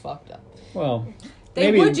bed was fucked up. Well,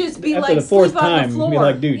 They maybe would just be after like, the fourth sleep on the time, be floor.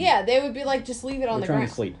 like, dude, Yeah, they would be like, just leave it on we're the trying ground.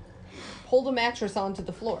 to sleep. Hold a mattress onto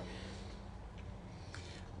the floor.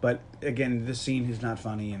 But again, this scene is not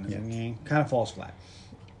funny and kind of falls flat.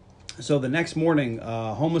 So the next morning,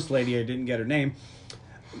 a homeless lady, I didn't get her name,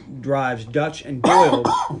 drives Dutch and Doyle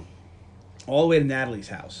all the way to Natalie's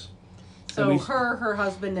house. So And we- her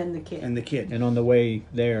husband, and the kid. and the kid. And on the way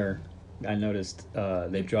there, I noticed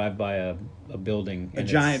they drive by a building. A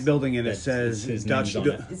giant building, and it that's- says his Dutch. name's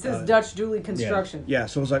on it. It says Dutch Dooley Construction. Yeah,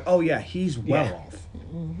 so it was like, oh yeah, he's well Yeah. off.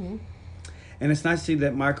 And it's nice to see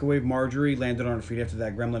that microwave Marjorie landed on her feet after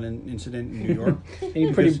that gremlin incident in New York.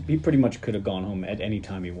 He pretty much could have gone home at any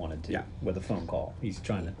time he wanted to Yeah. with a phone call. He's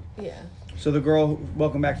trying to. Yeah. So the girl,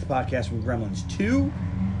 welcome back to the podcast from Gremlins 2,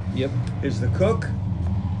 Yep. is the cook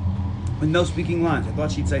with no speaking lines. I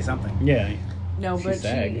thought she'd say something. Yeah. No, but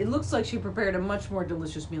Zag. it looks like she prepared a much more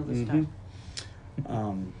delicious meal this time.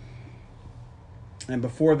 And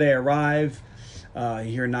before they arrive, you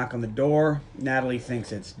hear a knock on the door. Natalie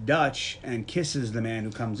thinks it's Dutch and kisses the man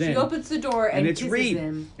who comes in. She opens the door and it's kisses Reed.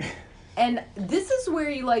 him. And this is where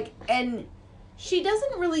you like, and she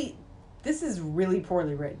doesn't really, this is really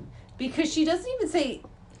poorly written. Because she doesn't even say,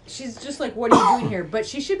 she's just like, what are you doing here? But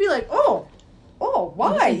she should be like, oh,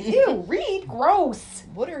 why? Ew, Reed, gross.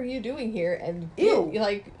 What are you doing here? And Ew. you're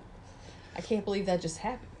like, I can't believe that just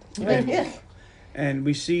happened. Yeah. And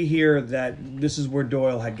we see here that this is where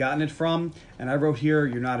Doyle had gotten it from. And I wrote here,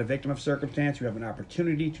 you're not a victim of circumstance. You have an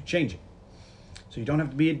opportunity to change it. So you don't have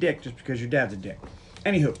to be a dick just because your dad's a dick.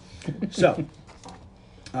 Anywho, so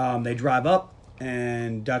they drive up,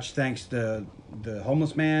 and Dutch thanks the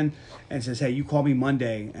homeless man and says, hey, you call me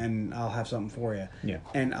Monday and I'll have something for you. Yeah.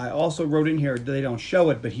 And I also wrote in here, they don't show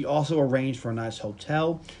it, but he also arranged for a nice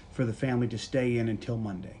hotel for the family to stay in until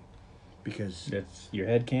Monday. Because, That's your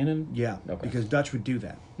head cannon. yeah, Okay. because Dutch would do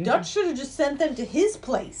that. Dutch should have just sent them to his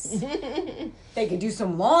place. They could do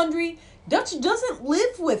some laundry. Dutch doesn't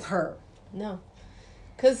live with her. No.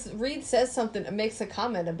 Because Reed says something, makes a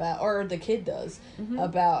comment about, or the kid does,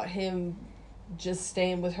 about him just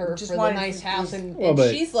staying with her Just for the wanted nice to- house. And, Well, and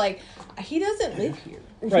but- she's like, he doesn't live here.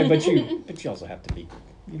 Right, but you also have to be.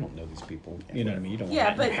 You don't know these people. You know what I mean? You don't want Yeah,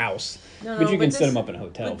 that in but- your house. No, but you can this- set them up in a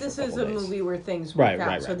hotel. But this for a is couple a days. movie where things work Right, out.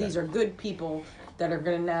 right, so right, these right. are good people that are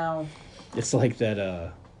going to now. It's like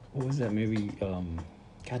that. What was that movie?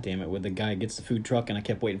 God damn it! Where the guy gets the food truck, and I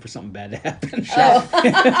kept waiting for something bad to happen.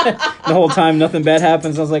 The whole time, nothing bad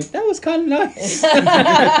happens. I was like, that was kind of nice.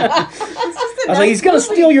 I was like, he's gonna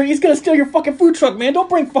steal your fucking food truck, man. Don't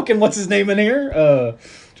bring fucking what's his name in here.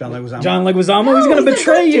 John Leguizamo. John Leguizamo. he's No, gonna he's a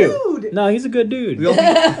betray good you. dude. No, he's a good dude. The only,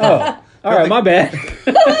 Oh, all right, my bad.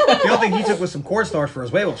 the only thing he took was some cornstarch for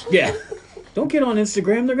his huevos. Yeah. Don't get on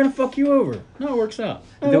Instagram. They're gonna fuck you over. No, it works out.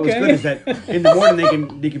 That was good is that in the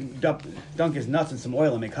morning they can dunk his nuts in some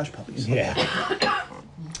oil and make hush puppies. Yeah.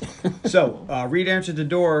 So Reed answered the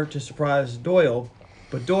door to surprise Doyle,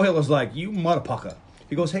 but Doyle is like, "You motherfucker."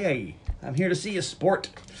 He goes, "Hey, I'm here to see a sport,"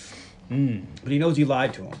 but he knows he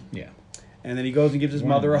lied to him. Yeah. And then he goes and gives his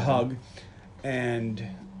mother a hug, and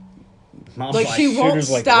mom's Like she won't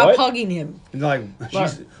Shooter's like, stop "What?" hugging him. like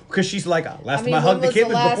because she's like, last time I when hugged the was kid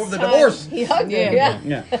was last before the time divorce. He hugged her, Yeah.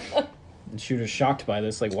 yeah. Yeah. And Shooter's shocked by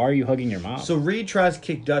this. Like, why are you hugging your mom? So Reed tries to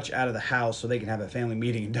kick Dutch out of the house so they can have a family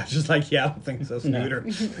meeting, and Dutch is like, "Yeah, I don't think so, Scooter."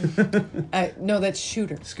 No, that's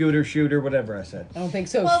Shooter. Scooter, shooter, whatever I said. I don't think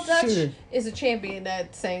so. Well, Dutch Shooter. is a champion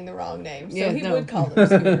at saying the wrong name, so Yeah, he no. would call him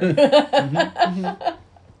Scooter.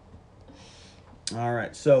 All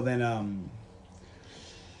right, so then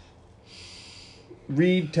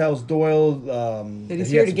Reed tells Doyle that he's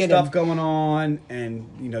he here has to some get stuff him. going on, and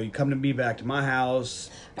you come to me back to my house.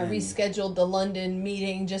 I and, rescheduled the London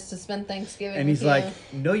meeting just to spend Thanksgiving and with he's you. like,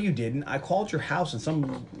 "No, you didn't. I called your house, and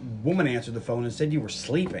some woman answered the phone and said you were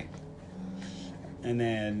sleeping." And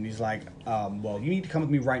then he's like, "Well, you need to come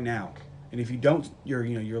with me right now. And if you don't,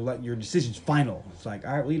 your decision's final." It's like,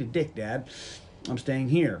 "All right, well, eat a dick, Dad. I'm staying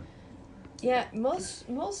here." Yeah,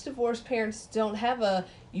 most divorced parents don't have a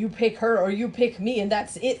you pick her or you pick me and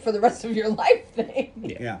that's it for the rest of your life thing.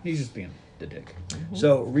 Yeah. He's just being the dick.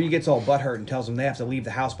 So Reed gets all butthurt and tells him they have to leave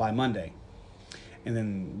the house by Monday. And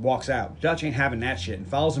then walks out. Dutch ain't having that shit and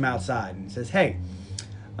follows him outside and says, "Hey,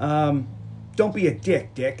 don't be a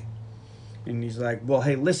dick. And he's like, "Well,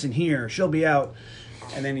 hey, listen here. She'll be out."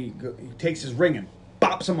 And then he takes his ring and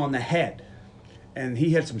bops him on the head. and he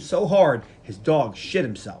hits him so hard his dog shit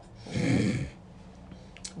himself.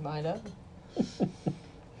 Might have.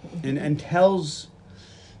 And tells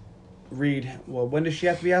Reed, well, when does she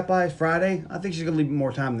have to be out by? Friday? I think she's going to leave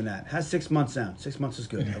more time than that. Has 6 months down. 6 months is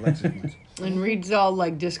good. I like 6 months. And Reed's all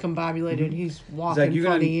like discombobulated. He's walking "You're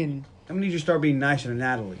funny and I'm going to need you to start being nicer to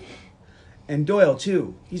Natalie. And Doyle,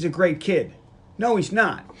 too. He's a great kid. No, he's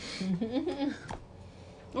not.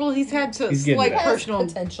 well, he's had to He's getting like better. personal.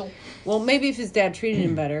 Potential. Well, maybe if his dad treated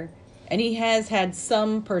him better, and he has had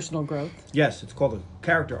some personal growth. Yes, it's called a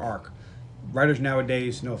character arc. Writers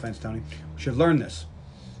nowadays, no offense, Tony, should learn this.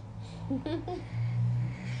 I'm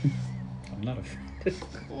not offended.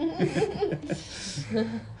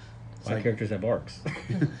 My characters have arcs.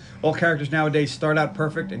 All characters nowadays start out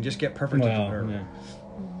perfect and just get perfect. Well, yeah.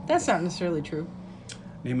 That's not necessarily true.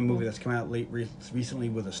 Name a movie that's come out recently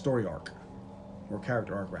with a story arc. Or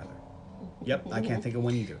character arc, rather. Yep, I can't think of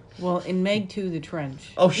one either. Well, in Meg 2, The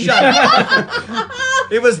Trench. Oh, shut up!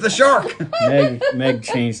 It was the shark! Meg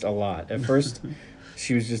changed a lot. At first,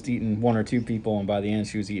 she was just eating 1 or 2 people, and by the end,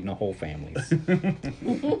 she was eating a whole family.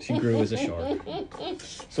 She grew as a shark.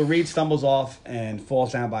 So Reed stumbles off and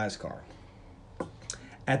falls down by his car.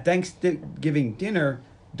 At Thanksgiving dinner,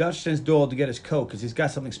 Dutch sends Doyle to get his coat because he's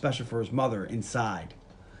got something special for his mother inside.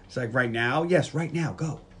 He's like, right now? Yes, right now,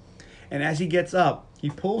 go. And as he gets up, he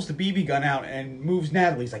pulls the BB gun out and moves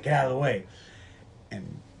Natalie. He's like, get out of the way.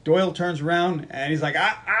 And Doyle turns around and he's like,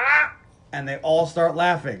 ah! And they all start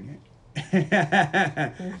laughing.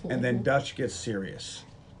 And then Dutch gets serious.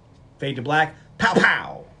 Fade to black, pow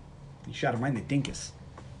pow! He shot him right in the dinkus.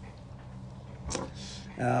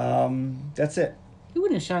 That's it. You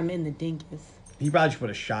wouldn't have shot him in the dinkus. He probably just would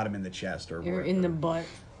have shot him in the chest or Or in the butt.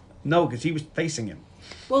 No, because he was facing him.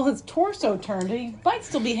 Well, his torso turned. He might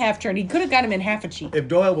still be half turned. He could have got him in half a cheek. If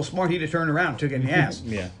Doyle was smart, he'd have turned around and took it in the ass.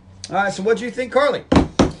 Yeah. All right, so what do you think, Carly? All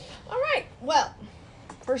right. Well,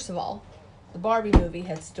 first of all, the Barbie movie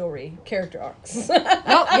had character arcs.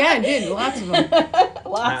 Oh, yeah, it did. Lots of them.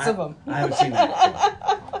 Lots of them. I haven't seen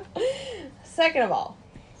that. Second of all,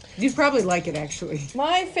 You'd probably like it, actually.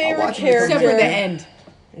 my favorite watch it. character. Except for the end.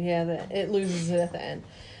 Yeah, it loses it at the end.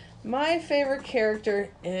 My favorite character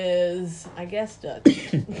is, I guess, Dutch.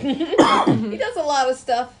 He does a lot of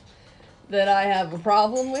stuff that I have a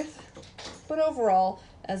problem with, but overall,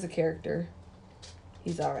 as a character,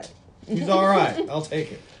 he's all right. He's all right. I'll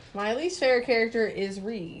take it. My least favorite character is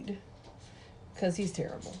Reed, because he's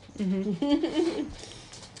terrible.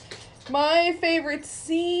 My favorite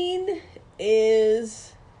scene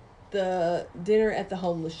is the dinner at the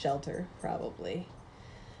homeless shelter, probably.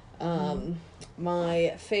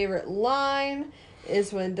 My favorite line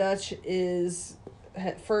is when Dutch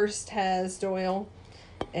first has Doyle,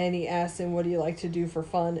 and he asks him, what do you like to do for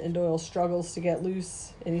fun? And Doyle struggles to get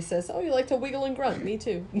loose, and he says, oh, you like to wiggle and grunt. Me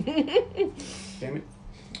too. Damn it.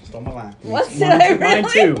 Stole my line. What did I really?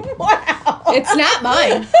 Mine too. Wow. It's not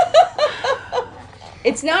mine.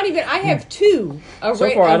 It's not even. I have two. So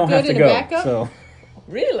far, I don't have to go. Backup. So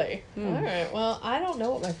Really? All right. Well, I don't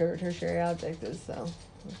know what my favorite tertiary object is, so.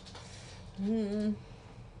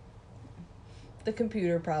 The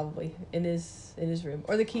computer, probably, in his room.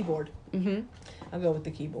 Or the keyboard. Mm-hmm. I'll go with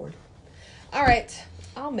the keyboard. All right.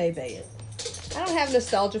 I'll maybe it. I don't have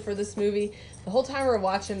nostalgia for this movie. The whole time we were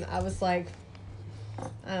watching, I was like,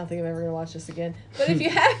 I don't think I'm ever going to watch this again. But if you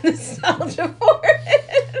have nostalgia for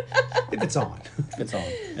it. If it's on. it's on,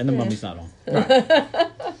 and the mummy's not on.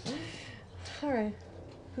 All right.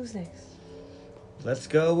 Who's next? Let's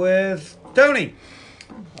go with Tony.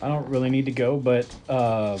 I don't really need to go, but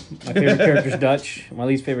my favorite character is Dutch. My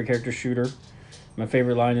least favorite character is Shooter. My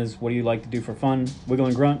favorite line is, what do you like to do for fun? Wiggle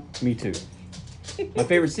and grunt? Me too. My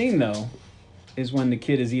favorite scene, though, is when the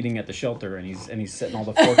kid is eating at the shelter and he's setting all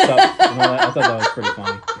the forks up. And all that. I thought that was pretty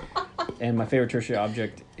funny. And my favorite tertiary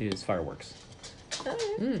object is fireworks.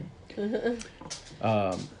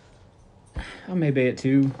 I may bay it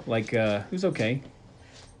too. Like, it was okay.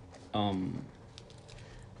 Yeah,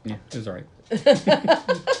 it was alright.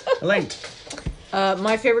 Elaine.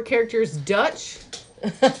 My favorite character is Dutch.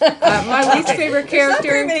 My least favorite Not very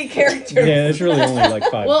character. many characters. Yeah, it's really only like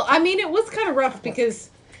 5. Well, I mean, it was kind of rough because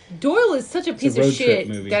Doyle is such a piece of road trip shit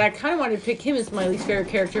movie. that I kind of wanted to pick him as my least favorite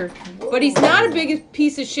character. But he's not a big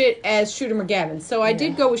piece of shit as Shooter McGavin. So I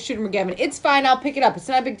did go with Shooter McGavin. It's fine. I'll pick it up. It's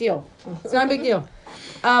not a big deal. It's not a big deal.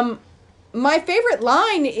 My favorite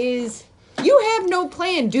line is, "You have no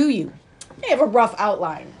plan, do you?" I have a rough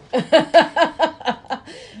outline. That's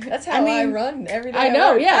how I run every day. I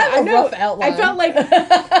know, work. yeah, I have a know. rough outline. I felt like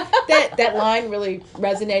that line really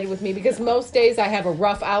resonated with me because most days I have a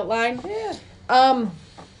rough outline. Yeah.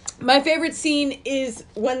 My favorite scene is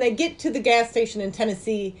when they get to the gas station in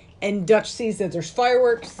Tennessee and Dutch sees that there's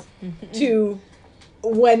fireworks to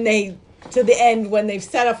the end when they've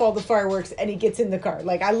set off all the fireworks and he gets in the car.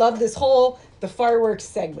 Like, I love the fireworks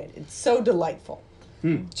segment. It's so delightful.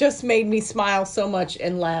 Just made me smile so much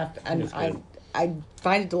and laugh, and I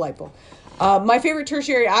find it delightful. My favorite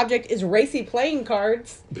tertiary object is racy playing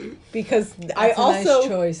cards because That's a nice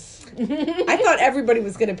choice. I thought everybody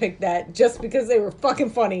was going to pick that just because they were fucking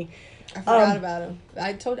funny. I forgot about him.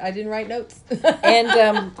 I didn't write notes.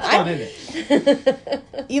 And Fun, isn't it?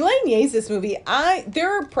 Elaine Yates, this movie,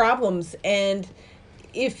 there are problems, and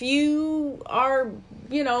if you are,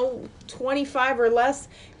 25 or less,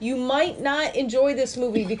 you might not enjoy this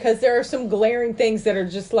movie because there are some glaring things that are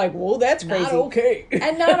just like, whoa, that's crazy. Not okay.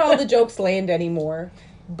 And not all the jokes land anymore,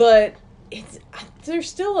 but there's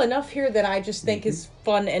still enough here that I just think is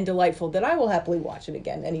fun and delightful that I will happily watch it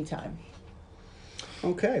again anytime.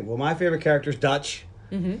 Okay, well, my favorite character is Dutch.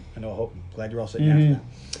 I know. Glad you're all sitting down for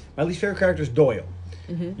that. My least favorite character is Doyle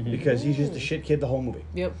because he's just a shit kid the whole movie.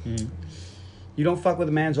 Yep. You don't fuck with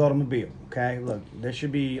a man's automobile. Okay, look, there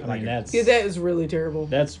should be. That's Yeah, that is really terrible.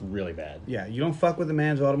 that's really bad. Yeah, you don't fuck with a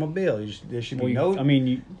man's automobile. There should be Well,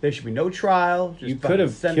 there should be no trial. Just you could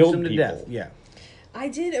have sentence killed him to people. death. Yeah. I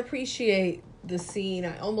did appreciate the scene.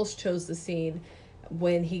 I almost chose the scene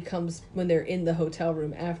when they're in the hotel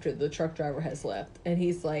room after the truck driver has left, and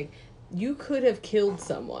he's like, "You could have killed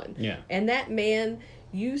someone." Yeah. And that man,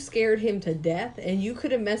 you scared him to death, and you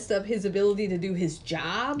could have messed up his ability to do his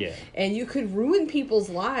job. Yeah. And you could ruin people's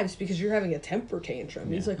lives because you're having a temper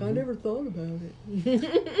tantrum. He's like, "I never thought about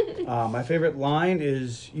it." My favorite line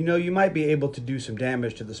is, you might be able to do some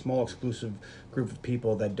damage to the small exclusive group of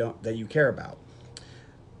people that you care about.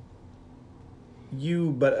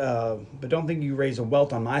 But don't think you raise a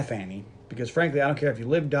welt on my fanny, because frankly, I don't care if you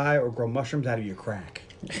live, die, or grow mushrooms out of your crack.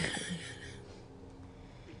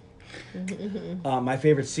 My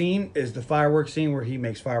favorite scene is the fireworks scene where he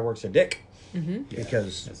makes fireworks a dick,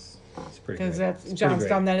 because It's pretty Because great. John's great.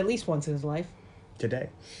 done that at least once in his life. today.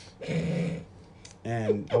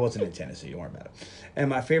 And I wasn't in Tennessee, don't worry about it. And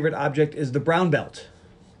my favorite object is the brown belt,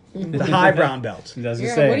 the high brown belt. Doesn't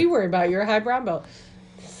Yeah, say. what are you worried about? You're a high brown belt.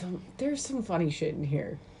 There's some funny shit in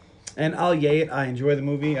here. And I'll yay it. I enjoy the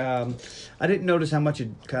movie. I didn't notice how much it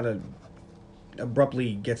kind of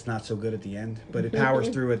abruptly gets not so good at the end, but it powers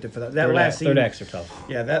through it. For that last scene, third acts are tough.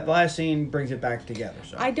 yeah, that last scene brings it back together.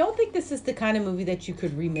 So I don't think this is the kind of movie that you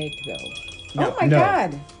could remake, though. No, oh my no.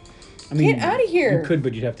 God. I mean, Get outta here. You could,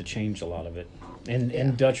 but you'd have to change a lot of it,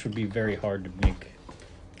 and Dutch would be very hard to make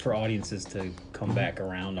for audiences to come back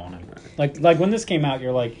around on it. Like when this came out,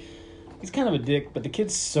 you're like, he's kind of a dick, but the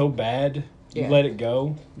kid's so bad. You Yeah. let it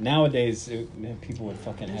go. Nowadays, people would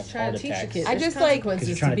fucking have Just trying heart to teach the attacks. kids. I There's just like- consequences 'Cause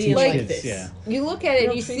you're trying to being teach like kids, this. yeah. You look at it and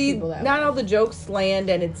don't you treat see people that not way. all the jokes land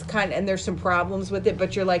and and there's some problems with it,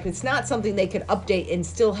 but you're like, it's not something they could update and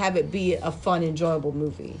still have it be a fun, enjoyable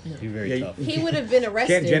movie. Be very Yeah, tough. He would have been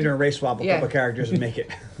arrested. can't gender and race swap a Yeah. couple characters and make it.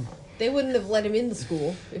 They wouldn't have let him in the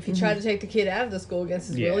school. If he tried to take the kid out of the school against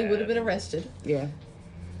his will, he would have been arrested. Yeah.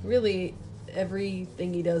 Really,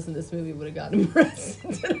 everything he does in this movie would have gotten him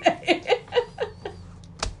arrested today.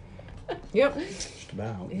 Yep. Just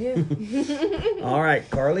about. Yeah. All right,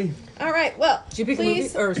 Carly. All right, well, Did you pick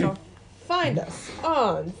please a movie or song? find us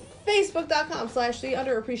on Facebook.com/the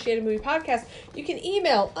Underappreciated Movie Podcast. You can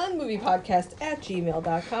email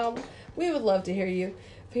unmoviepodcast@gmail.com. We would love to hear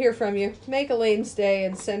from you. Make Elaine's day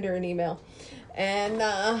and send her an email. And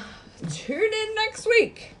tune in next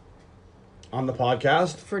week. On the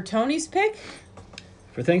podcast. For Tony's pick?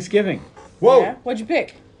 For Thanksgiving. Whoa. Yeah. What'd you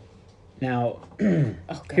pick? Now, Oh,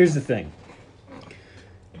 God. here's the thing.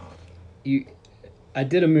 I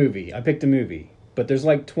did a movie. I picked a movie, but there's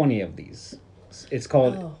like 20 of these. It's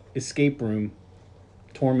called Escape Room: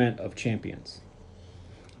 Torment of Champions.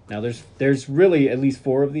 Now there's really at least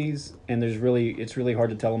 4 of these, and it's really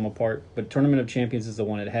hard to tell them apart. But Tournament of Champions is the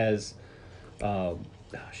one. It has, I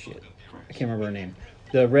can't remember her name.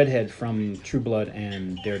 The redhead from True Blood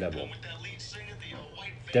and Daredevil.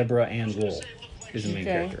 Deborah Ann Wool is the main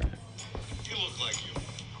Okay. character in it.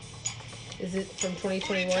 Is it from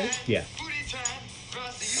 2021? Yeah.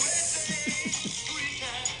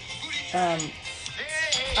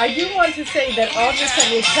 I do want to say that Audrey sent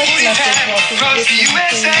me a text message while she was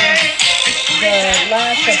listening to the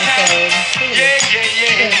last episode.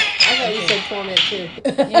 I thought you said Torment too.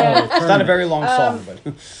 Yeah. It's not a very long song, but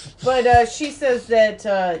But she says that,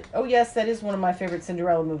 oh yes, that is one of my favorite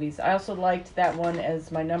Cinderella movies. I also liked that one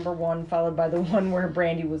as my number 1, followed by the one where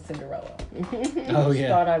Brandy was Cinderella. Oh yeah.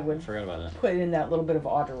 Thought I would Forgot about that. put in that little bit of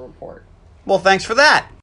Audrey report. well, thanks for that.